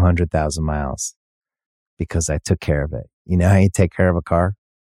 200,000 miles because I took care of it. You know how you take care of a car?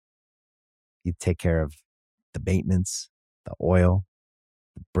 You take care of the maintenance, the oil,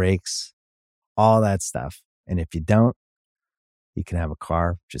 the brakes, all that stuff. And if you don't, you can have a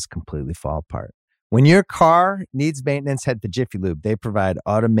car just completely fall apart. When your car needs maintenance, head to Jiffy Lube. They provide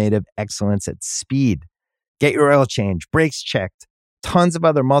automotive excellence at speed. Get your oil change, brakes checked, tons of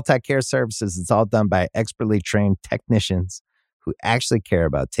other multi-care services. It's all done by expertly trained technicians who actually care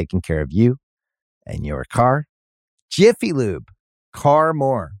about taking care of you and your car. Jiffy Lube, car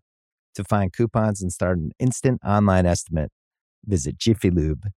more. To find coupons and start an instant online estimate, Visit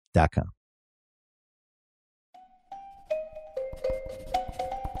jiffylube.com.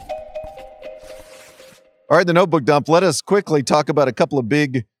 All right, the notebook dump. Let us quickly talk about a couple of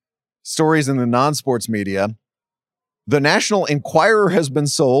big stories in the non-sports media. The National Enquirer has been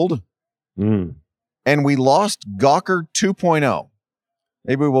sold, and we lost Gawker 2.0.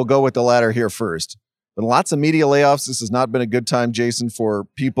 Maybe we'll go with the latter here first. But lots of media layoffs. This has not been a good time, Jason, for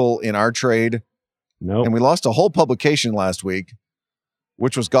people in our trade. No. And we lost a whole publication last week,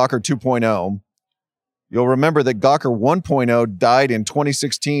 which was Gawker 2.0. You'll remember that Gawker 1.0 died in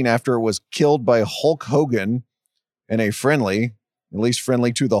 2016 after it was killed by Hulk Hogan in a friendly, at least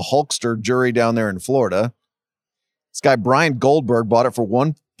friendly to the Hulkster jury down there in Florida. This guy, Brian Goldberg, bought it for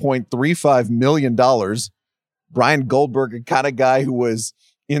 $1.35 million. Brian Goldberg, a kind of guy who was,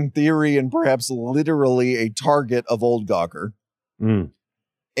 in theory and perhaps literally, a target of old Gawker. And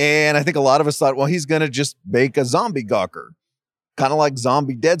I think a lot of us thought, well, he's going to just make a zombie Gawker, kind of like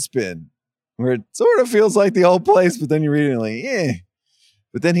Zombie Deadspin, where it sort of feels like the old place, but then you read it like, eh.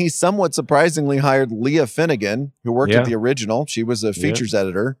 But then he somewhat surprisingly hired Leah Finnegan, who worked at the original. She was a features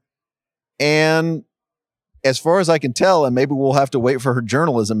editor. And as far as I can tell, and maybe we'll have to wait for her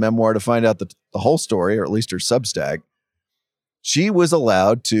journalism memoir to find out the whole story, or at least her Substack, she was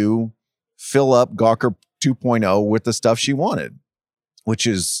allowed to fill up Gawker 2.0 with the stuff she wanted, which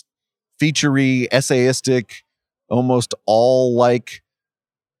is featurey, essayistic, almost all like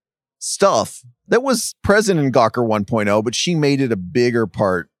stuff that was present in Gawker 1.0, but she made it a bigger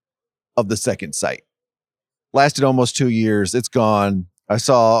part of the second site. Lasted almost 2 years. It's gone. I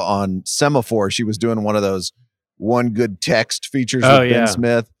saw on Semaphore, she was doing one of those one good text features with Ben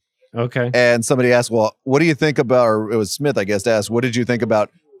Smith. Okay. And somebody asked, well, what do you think about, or it was Smith, I guess, asked, what did you think about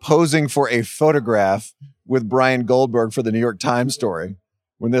posing for a photograph with Brian Goldberg for the New York Times story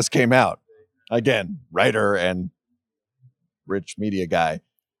when this came out? Again, writer and rich media guy.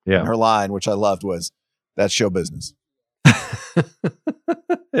 Yeah. And her line, which I loved, was, that's show business.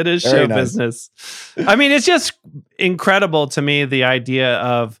 It is Very show nice. business. I mean, it's just incredible to me, the idea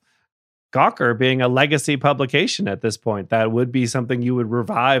of Gawker being a legacy publication at this point. That would be something you would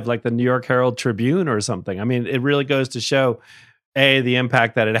revive, like the New York Herald Tribune or something. I mean, it really goes to show, A, the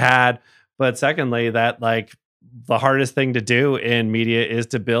impact that it had, but secondly, that like the hardest thing to do in media is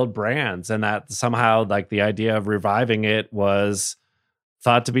to build brands, and that somehow like the idea of reviving it was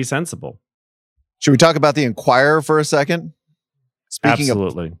thought to be sensible. Should we talk about the Enquirer for a second? Speaking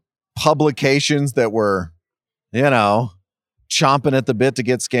Absolutely. of publications that were, chomping at the bit to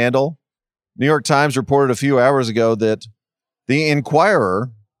get scandal, New York Times reported a few hours ago that the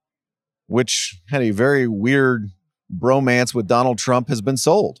Enquirer, which had a very weird bromance with Donald Trump, has been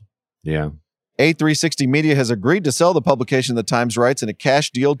sold. Yeah. A360 Media has agreed to sell the publication the Times rights in a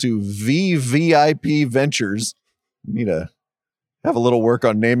cash deal to VVIP Ventures. We need to have a little work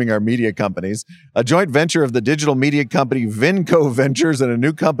on naming our media companies. A joint venture of the digital media company Vinco Ventures and a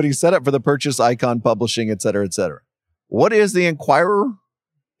new company set up for the purchase, Icon Publishing, et cetera, et cetera. What is the Enquirer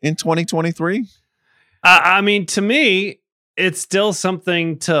in 2023? I mean, to me, it's still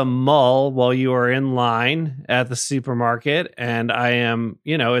something to mull while you are in line at the supermarket. And I am,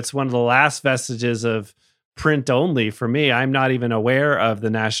 it's one of the last vestiges of print only for me. I'm not even aware of the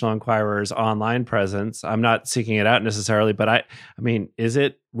National Enquirer's online presence. I'm not seeking it out necessarily, but I mean, is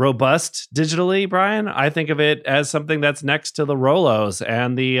it robust digitally, Brian? I think of it as something that's next to the Rolos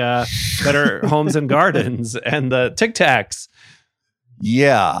and the Better Homes and Gardens and the Tic Tacs.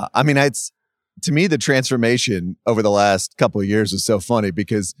 Yeah. I mean, to me, the transformation over the last couple of years is so funny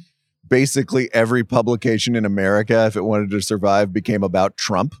because basically every publication in America, if it wanted to survive, became about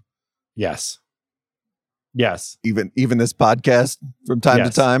Trump. Yes. Even this podcast from time to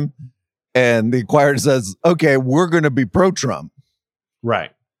time. And the Enquirer says, okay, we're going to be pro-Trump.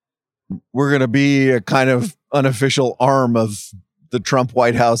 Right. We're going to be a kind of unofficial arm of the Trump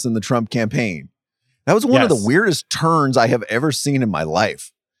White House and the Trump campaign. That was one of the weirdest turns I have ever seen in my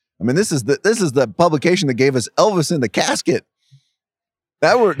life. I mean, this is the publication that gave us Elvis in the Casket.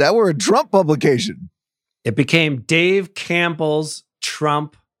 That were a Trump publication. It became Dave Campbell's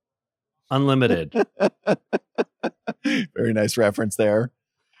Trump Unlimited. Very nice reference there.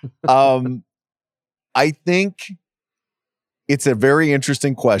 I think it's a very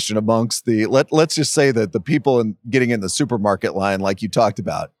interesting question amongst the, let's just say that the people getting in the supermarket line, like you talked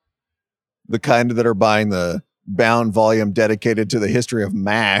about, the kind that are buying the bound volume dedicated to the history of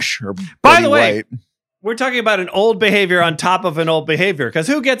MASH. Or by the way, we're talking about an old behavior on top of an old behavior, because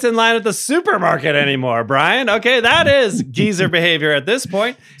who gets in line at the supermarket anymore, Brian? Okay, that is geezer behavior at this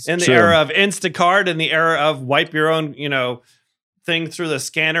point. In the era of Instacart, in the era of wipe your own, thing through the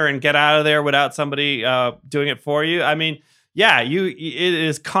scanner and get out of there without somebody doing it for you. I mean, yeah, it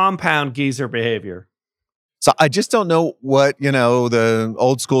is compound geezer behavior. So I just don't know what, the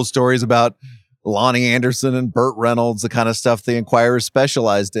old school stories about Lonnie Anderson and Burt Reynolds, the kind of stuff the Inquirer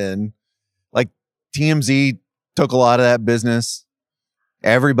specialized in. Like TMZ took a lot of that business.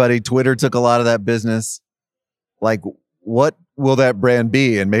 Twitter took a lot of that business. Like, what will that brand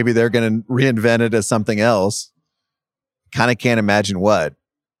be? And maybe they're going to reinvent it as something else. Kind of can't imagine what.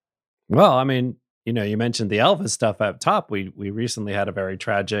 Well, I mean, you mentioned the Elvis stuff up top. We recently had a very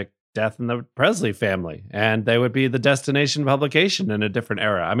tragic death in the Presley family, and they would be the destination publication in a different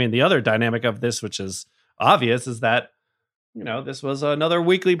era. I mean, the other dynamic of this, which is obvious, is that, this was another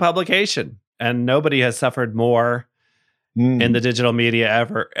weekly publication, and nobody has suffered more in the digital media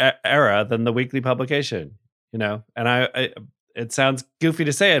era than the weekly publication, and it sounds goofy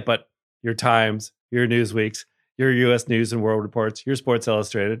to say it, but your Times, your Newsweeks, your U.S. News and World Reports, your Sports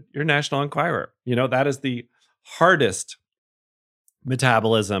Illustrated, your National Enquirer, that is the hardest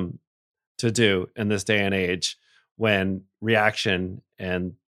metabolism to do in this day and age when reaction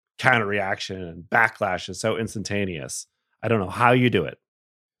and counter reaction and backlash is so instantaneous. I don't know how you do it.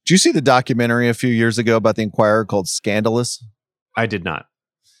 Did you see the documentary a few years ago about the Inquirer called Scandalous? I did not.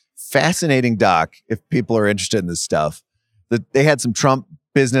 Fascinating doc if people are interested in this stuff. They had some Trump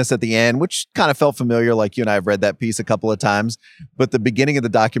business at the end, which kind of felt familiar. Like you and I have read that piece a couple of times, but the beginning of the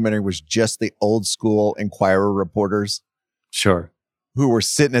documentary was just the old school Inquirer reporters. Sure. Who were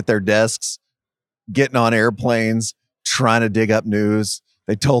sitting at their desks, getting on airplanes, trying to dig up news.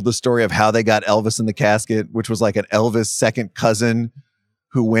 They told the story of how they got Elvis in the casket, which was like an Elvis second cousin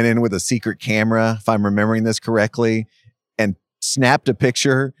who went in with a secret camera, if I'm remembering this correctly, and snapped a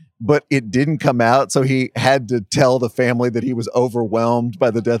picture, but it didn't come out. So he had to tell the family that he was overwhelmed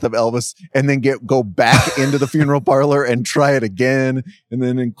by the death of Elvis and then go back into the funeral parlor and try it again. And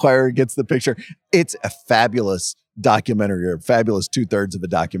then Inquirer gets the picture. It's a fabulous documentary, or fabulous 2/3 of a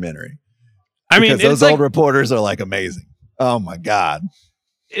documentary. I mean, those old reporters are like amazing. Oh my God.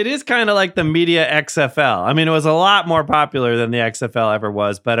 It is kind of like the media XFL. I mean, it was a lot more popular than the XFL ever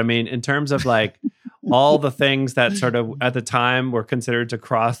was. But I mean, in terms of like all the things that sort of at the time were considered to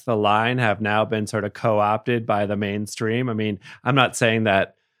cross the line have now been sort of co-opted by the mainstream. I mean, I'm not saying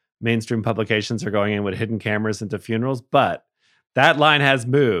that mainstream publications are going in with hidden cameras into funerals, but that line has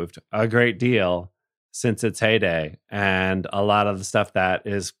moved a great deal since its heyday. And a lot of the stuff that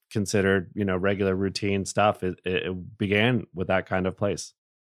is considered, regular routine stuff, it began with that kind of place.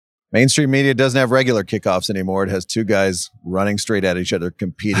 Mainstream media doesn't have regular kickoffs anymore. It has two guys running straight at each other,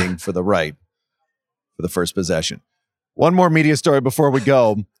 competing for the right for the first possession. One more media story before we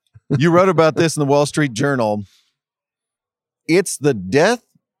go. You wrote about this in the Wall Street Journal. It's the death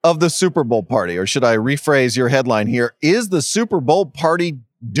of the Super Bowl party, or should I rephrase your headline here? Is the Super Bowl party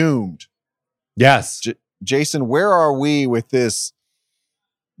doomed? Yes. Jason, where are we with this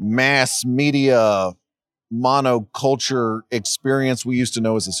mass media monoculture experience we used to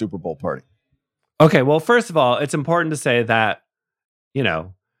know as the Super Bowl party? Okay, well, first of all, it's important to say that,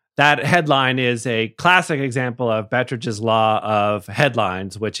 that headline is a classic example of Bettridge's law of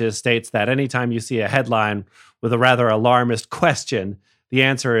headlines, which states that anytime you see a headline with a rather alarmist question, the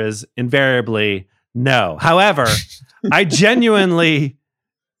answer is invariably no. However, I genuinely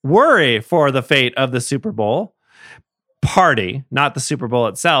worry for the fate of the Super Bowl party, not the Super Bowl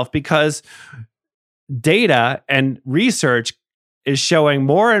itself, because data and research is showing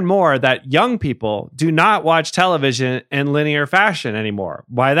more and more that young people do not watch television in linear fashion anymore.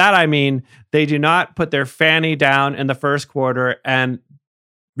 By that, I mean they do not put their fanny down in the first quarter and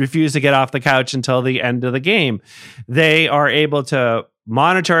refuse to get off the couch until the end of the game. They are able to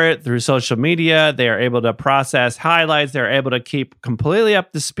monitor it through social media. They are able to process highlights. They're able to keep completely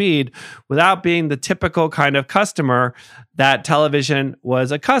up to speed without being the typical kind of customer that television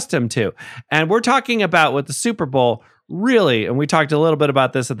was accustomed to. And we're talking about with the Super Bowl, really, and we talked a little bit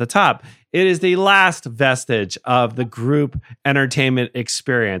about this at the top, it is the last vestige of the group entertainment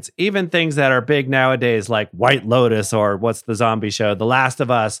experience. Even things that are big nowadays, like White Lotus or what's the zombie show, The Last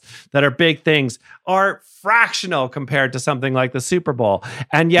of Us, that are big things, are fractional compared to something like the Super Bowl.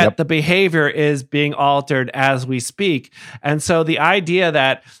 And yet the behavior is being altered as we speak. And so the idea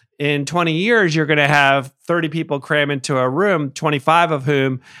that in 20 years, you're going to have 30 people cram into a room, 25 of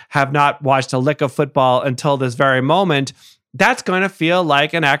whom have not watched a lick of football until this very moment, that's going to feel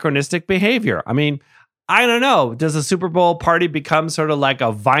like anachronistic behavior. I mean, I don't know. Does a Super Bowl party become sort of like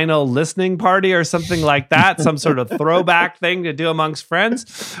a vinyl listening party or something like that? Some sort of throwback thing to do amongst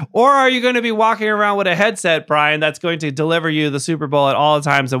friends? Or are you going to be walking around with a headset, Brian, that's going to deliver you the Super Bowl at all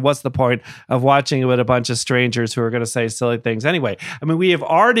times? And what's the point of watching it with a bunch of strangers who are going to say silly things anyway? I mean, we have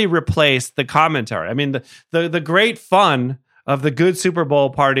already replaced the commentary. I mean, the great fun of the good Super Bowl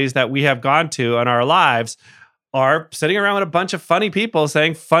parties that we have gone to in our lives are sitting around with a bunch of funny people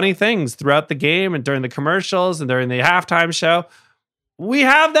saying funny things throughout the game and during the commercials and during the halftime show. We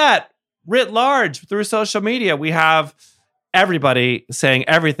have that writ large through social media. We have everybody saying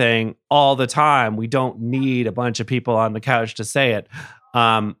everything all the time. We don't need a bunch of people on the couch to say it.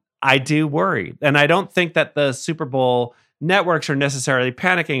 I do worry. And I don't think that the Super Bowl networks are necessarily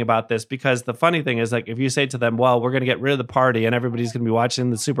panicking about this, because the funny thing is, like, if you say to them, well, we're going to get rid of the party and everybody's going to be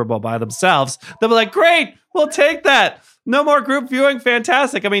watching the Super Bowl by themselves, they'll be like, great, we'll take that. No more group viewing.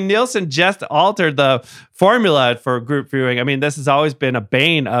 Fantastic. I mean, Nielsen just altered the formula for group viewing. I mean, this has always been a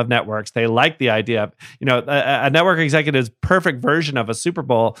bane of networks. They like the idea of, a network executive's perfect version of a Super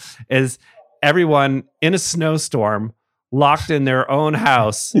Bowl is everyone in a snowstorm, locked in their own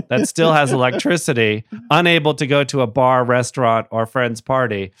house that still has electricity, unable to go to a bar, restaurant, or friend's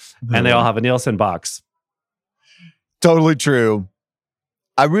party, and they all have a Nielsen box. Totally true.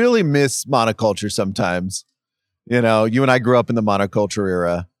 I really miss monoculture sometimes. You and I grew up in the monoculture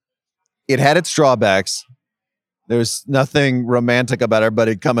era. It had its drawbacks. There's nothing romantic about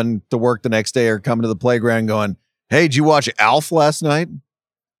everybody coming to work the next day or coming to the playground going, hey, did you watch Alf last night?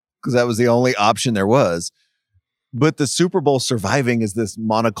 Because that was the only option there was. But the Super Bowl surviving as this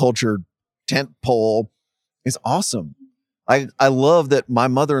monoculture tent pole is awesome. I love that my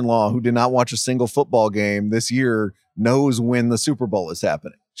mother-in-law, who did not watch a single football game this year, knows when the Super Bowl is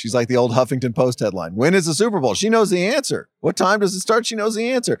happening. She's like the old Huffington Post headline. When is the Super Bowl? She knows the answer. What time does it start? She knows the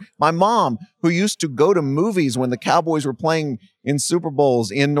answer. My mom, who used to go to movies when the Cowboys were playing in Super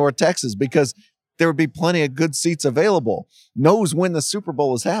Bowls in North Texas because there would be plenty of good seats available, knows when the Super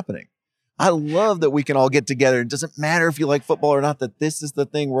Bowl is happening. I love that we can all get together. It doesn't matter if you like football or not, that this is the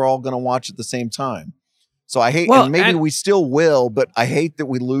thing we're all going to watch at the same time. So I hate, and maybe we still will, but I hate that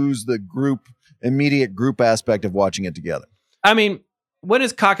we lose the immediate group aspect of watching it together. I mean, when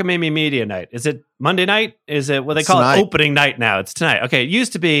is Cockamamie Media Night? Is it Monday night? Is it what they call it opening night now? It's tonight. Okay, it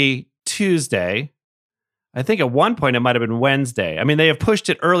used to be Tuesday. I think at one point it might have been Wednesday. I mean, they have pushed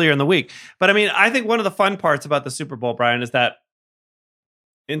it earlier in the week. But I mean, I think one of the fun parts about the Super Bowl, Brian, is that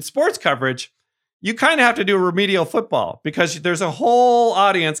in sports coverage, you kind of have to do remedial football because there's a whole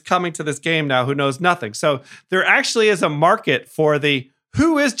audience coming to this game now who knows nothing. So there actually is a market for the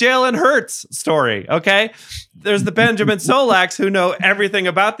who is Jalen Hurts story, okay? There's the Benjamin Solaks who know everything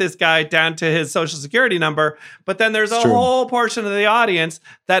about this guy down to his social security number. But then there's a whole portion of the audience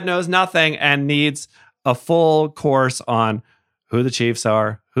that knows nothing and needs a full course on who the Chiefs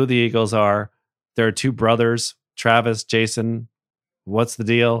are, who the Eagles are. There are two brothers, Travis, Jason. What's the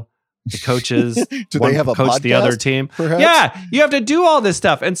deal? The coaches, do they have a coach podcast, the other team? Perhaps? Yeah, you have to do all this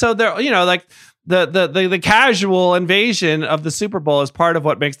stuff. And so they're, like the casual invasion of the Super Bowl is part of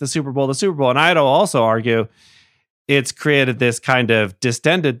what makes the Super Bowl the Super Bowl. And I'd also argue it's created this kind of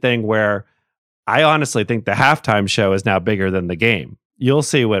distended thing where I honestly think the halftime show is now bigger than the game. You'll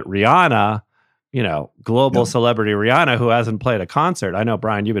see what Rihanna, global celebrity Rihanna, who hasn't played a concert. I know,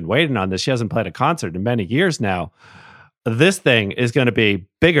 Brian, you've been waiting on this. She hasn't played a concert in many years now. This thing is going to be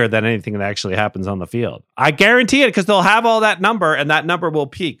bigger than anything that actually happens on the field. I guarantee it, because they'll have all that number, and that number will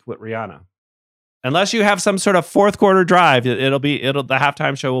peak with Rihanna. Unless you have some sort of fourth quarter drive, the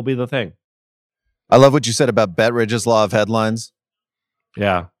halftime show will be the thing. I love what you said about Betridge's law of headlines.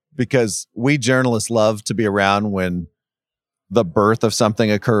 Yeah. Because we journalists love to be around when the birth of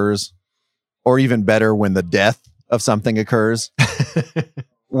something occurs, or even better, when the death of something occurs.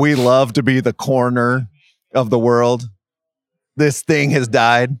 We love to be the corner of the world. This thing has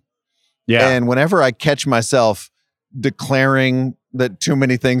died. Yeah. And whenever I catch myself declaring that too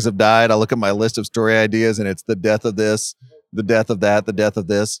many things have died, I look at my list of story ideas and it's the death of this, the death of that, the death of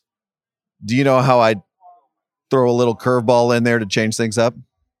this. Do you know how I throw a little curveball in there to change things up?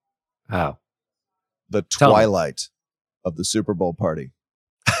 How? The twilight of the Super Bowl party.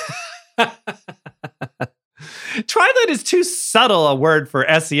 Twilight is too subtle a word for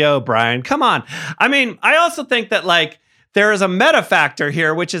SEO, Brian. Come on. I mean, I also think that there is a meta factor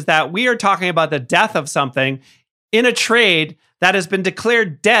here, which is that we are talking about the death of something in a trade that has been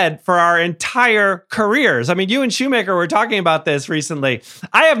declared dead for our entire careers. I mean, you and Shoemaker were talking about this recently.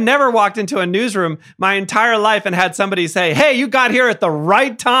 I have never walked into a newsroom my entire life and had somebody say, hey, you got here at the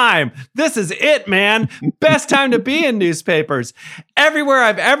right time. This is it, man. Best time to be in newspapers. Everywhere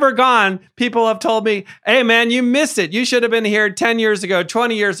I've ever gone, people have told me, hey, man, you missed it. You should have been here 10 years ago,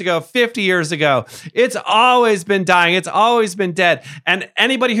 20 years ago, 50 years ago. It's always been dying. It's always been dead. And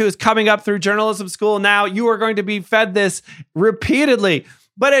anybody who is coming up through journalism school now, you are going to be fed this repeatedly,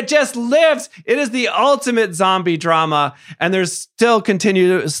 but it just lives. It is the ultimate zombie drama. And there's still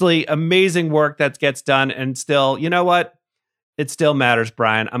continuously amazing work that gets done. And still, you know what? It still matters,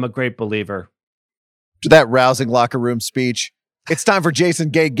 Brian. I'm a great believer. To that rousing locker room speech, it's time for Jason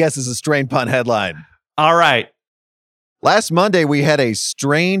Gay Guesses a Strained Pun headline. All right. Last Monday, we had a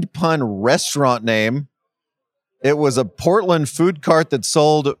strained pun restaurant name. It was a Portland food cart that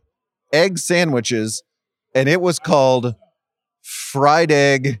sold egg sandwiches, and it was called Fried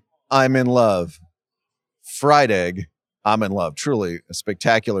Egg, I'm in Love. Fried Egg, I'm in Love. Truly a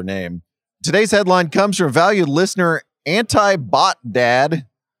spectacular name. Today's headline comes from valued listener Anti-Bot Dad.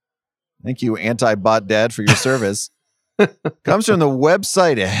 Thank you, Anti-Bot Dad, for your service. Comes from the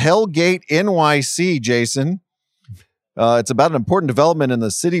website Hellgate NYC, Jason. It's about an important development in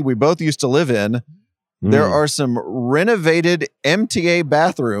the city we both used to live in. There are some renovated MTA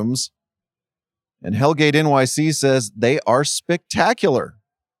bathrooms, and Hellgate NYC says they are spectacular.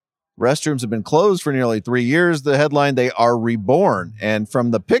 Restrooms have been closed for nearly 3 years. The headline, they are reborn. And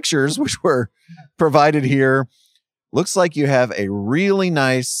from the pictures which were provided here, looks like you have a really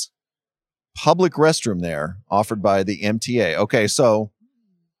nice public restroom there offered by the MTA. Okay, so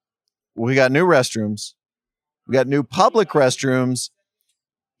we got new restrooms. We got new public restrooms.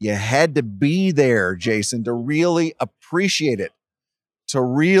 You had to be there, Jason, to really appreciate it, to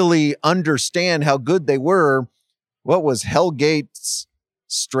really understand how good they were. What was Hellgate's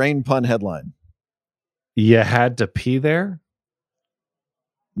strained pun headline? You had to pee there?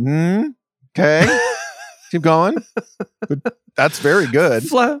 Okay. Keep going. That's very good.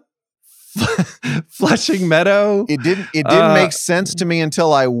 Flushing Meadow. It didn't make sense to me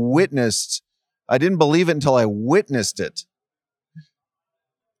until I didn't believe it until I witnessed it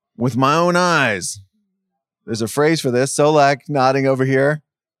with my own eyes. There's a phrase for this. Solak nodding over here.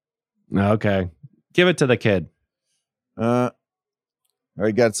 Okay. Give it to the kid. All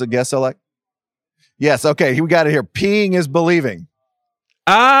right, got a guess, Solak? Yes, okay. We got it here. Peeing is believing.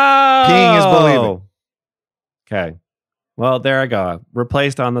 Oh! Peeing is believing. Okay. Well, there I go.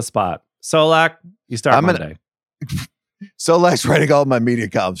 Replaced on the spot. Solak, you start Monday. Solak's writing all my media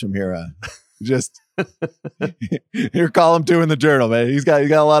columns from here on. Just your column 2 in the Journal, man. He's got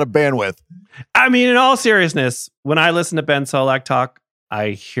a lot of bandwidth. I mean, in all seriousness, when I listen to Ben Solak talk, I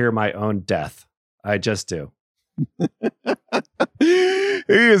hear my own death. I just do. He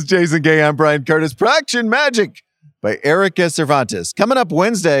is Jason Gay. I'm Brian Curtis. Production Magic by Erica Cervantes. Coming up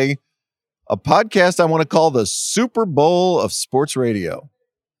Wednesday, a podcast I want to call the Super Bowl of Sports Radio.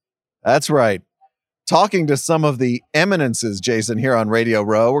 That's right. Talking to some of the eminences, Jason, here on Radio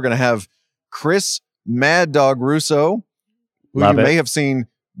Row. We're going to have Chris Mad Dog Russo, who you may have seen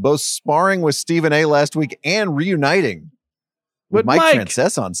both sparring with Stephen A. last week and reuniting with Mike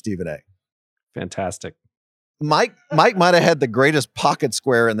Francesa on Stephen A. Fantastic. Mike might have had the greatest pocket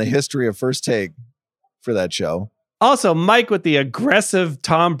square in the history of First Take for that show. Also, Mike with the aggressive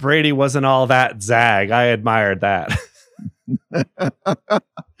Tom Brady wasn't all that zag. I admired that.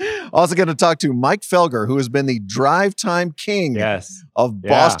 Also going to talk to Mike Felger, who has been the drive time king of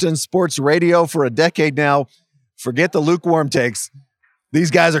Boston sports radio for a decade now. Forget the lukewarm takes.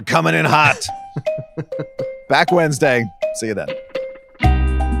 These guys are coming in hot. Back Wednesday. See you then.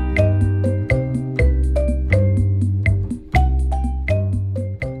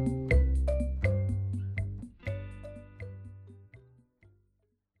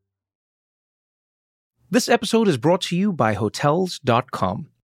 This episode is brought to you by Hotels.com.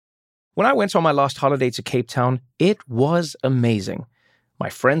 When I went on my last holiday to Cape Town, it was amazing. My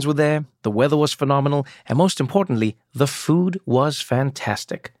friends were there, the weather was phenomenal, and most importantly, the food was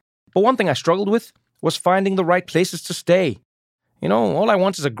fantastic. But one thing I struggled with was finding the right places to stay. You know, all I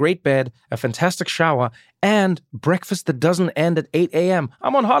want is a great bed, a fantastic shower, and breakfast that doesn't end at 8 a.m.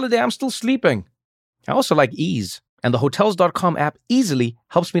 I'm on holiday, I'm still sleeping. I also like ease, and the Hotels.com app easily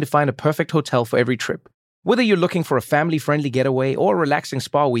helps me to find a perfect hotel for every trip. Whether you're looking for a family-friendly getaway or a relaxing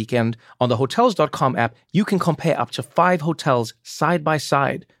spa weekend, on the Hotels.com app, you can compare up to 5 hotels side by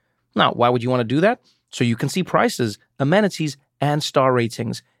side. Now, why would you want to do that? So you can see prices, amenities, and star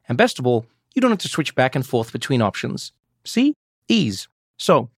ratings. And best of all, you don't have to switch back and forth between options. See? Ease.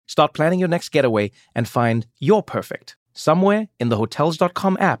 So, start planning your next getaway and find your perfect somewhere in the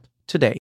Hotels.com app today.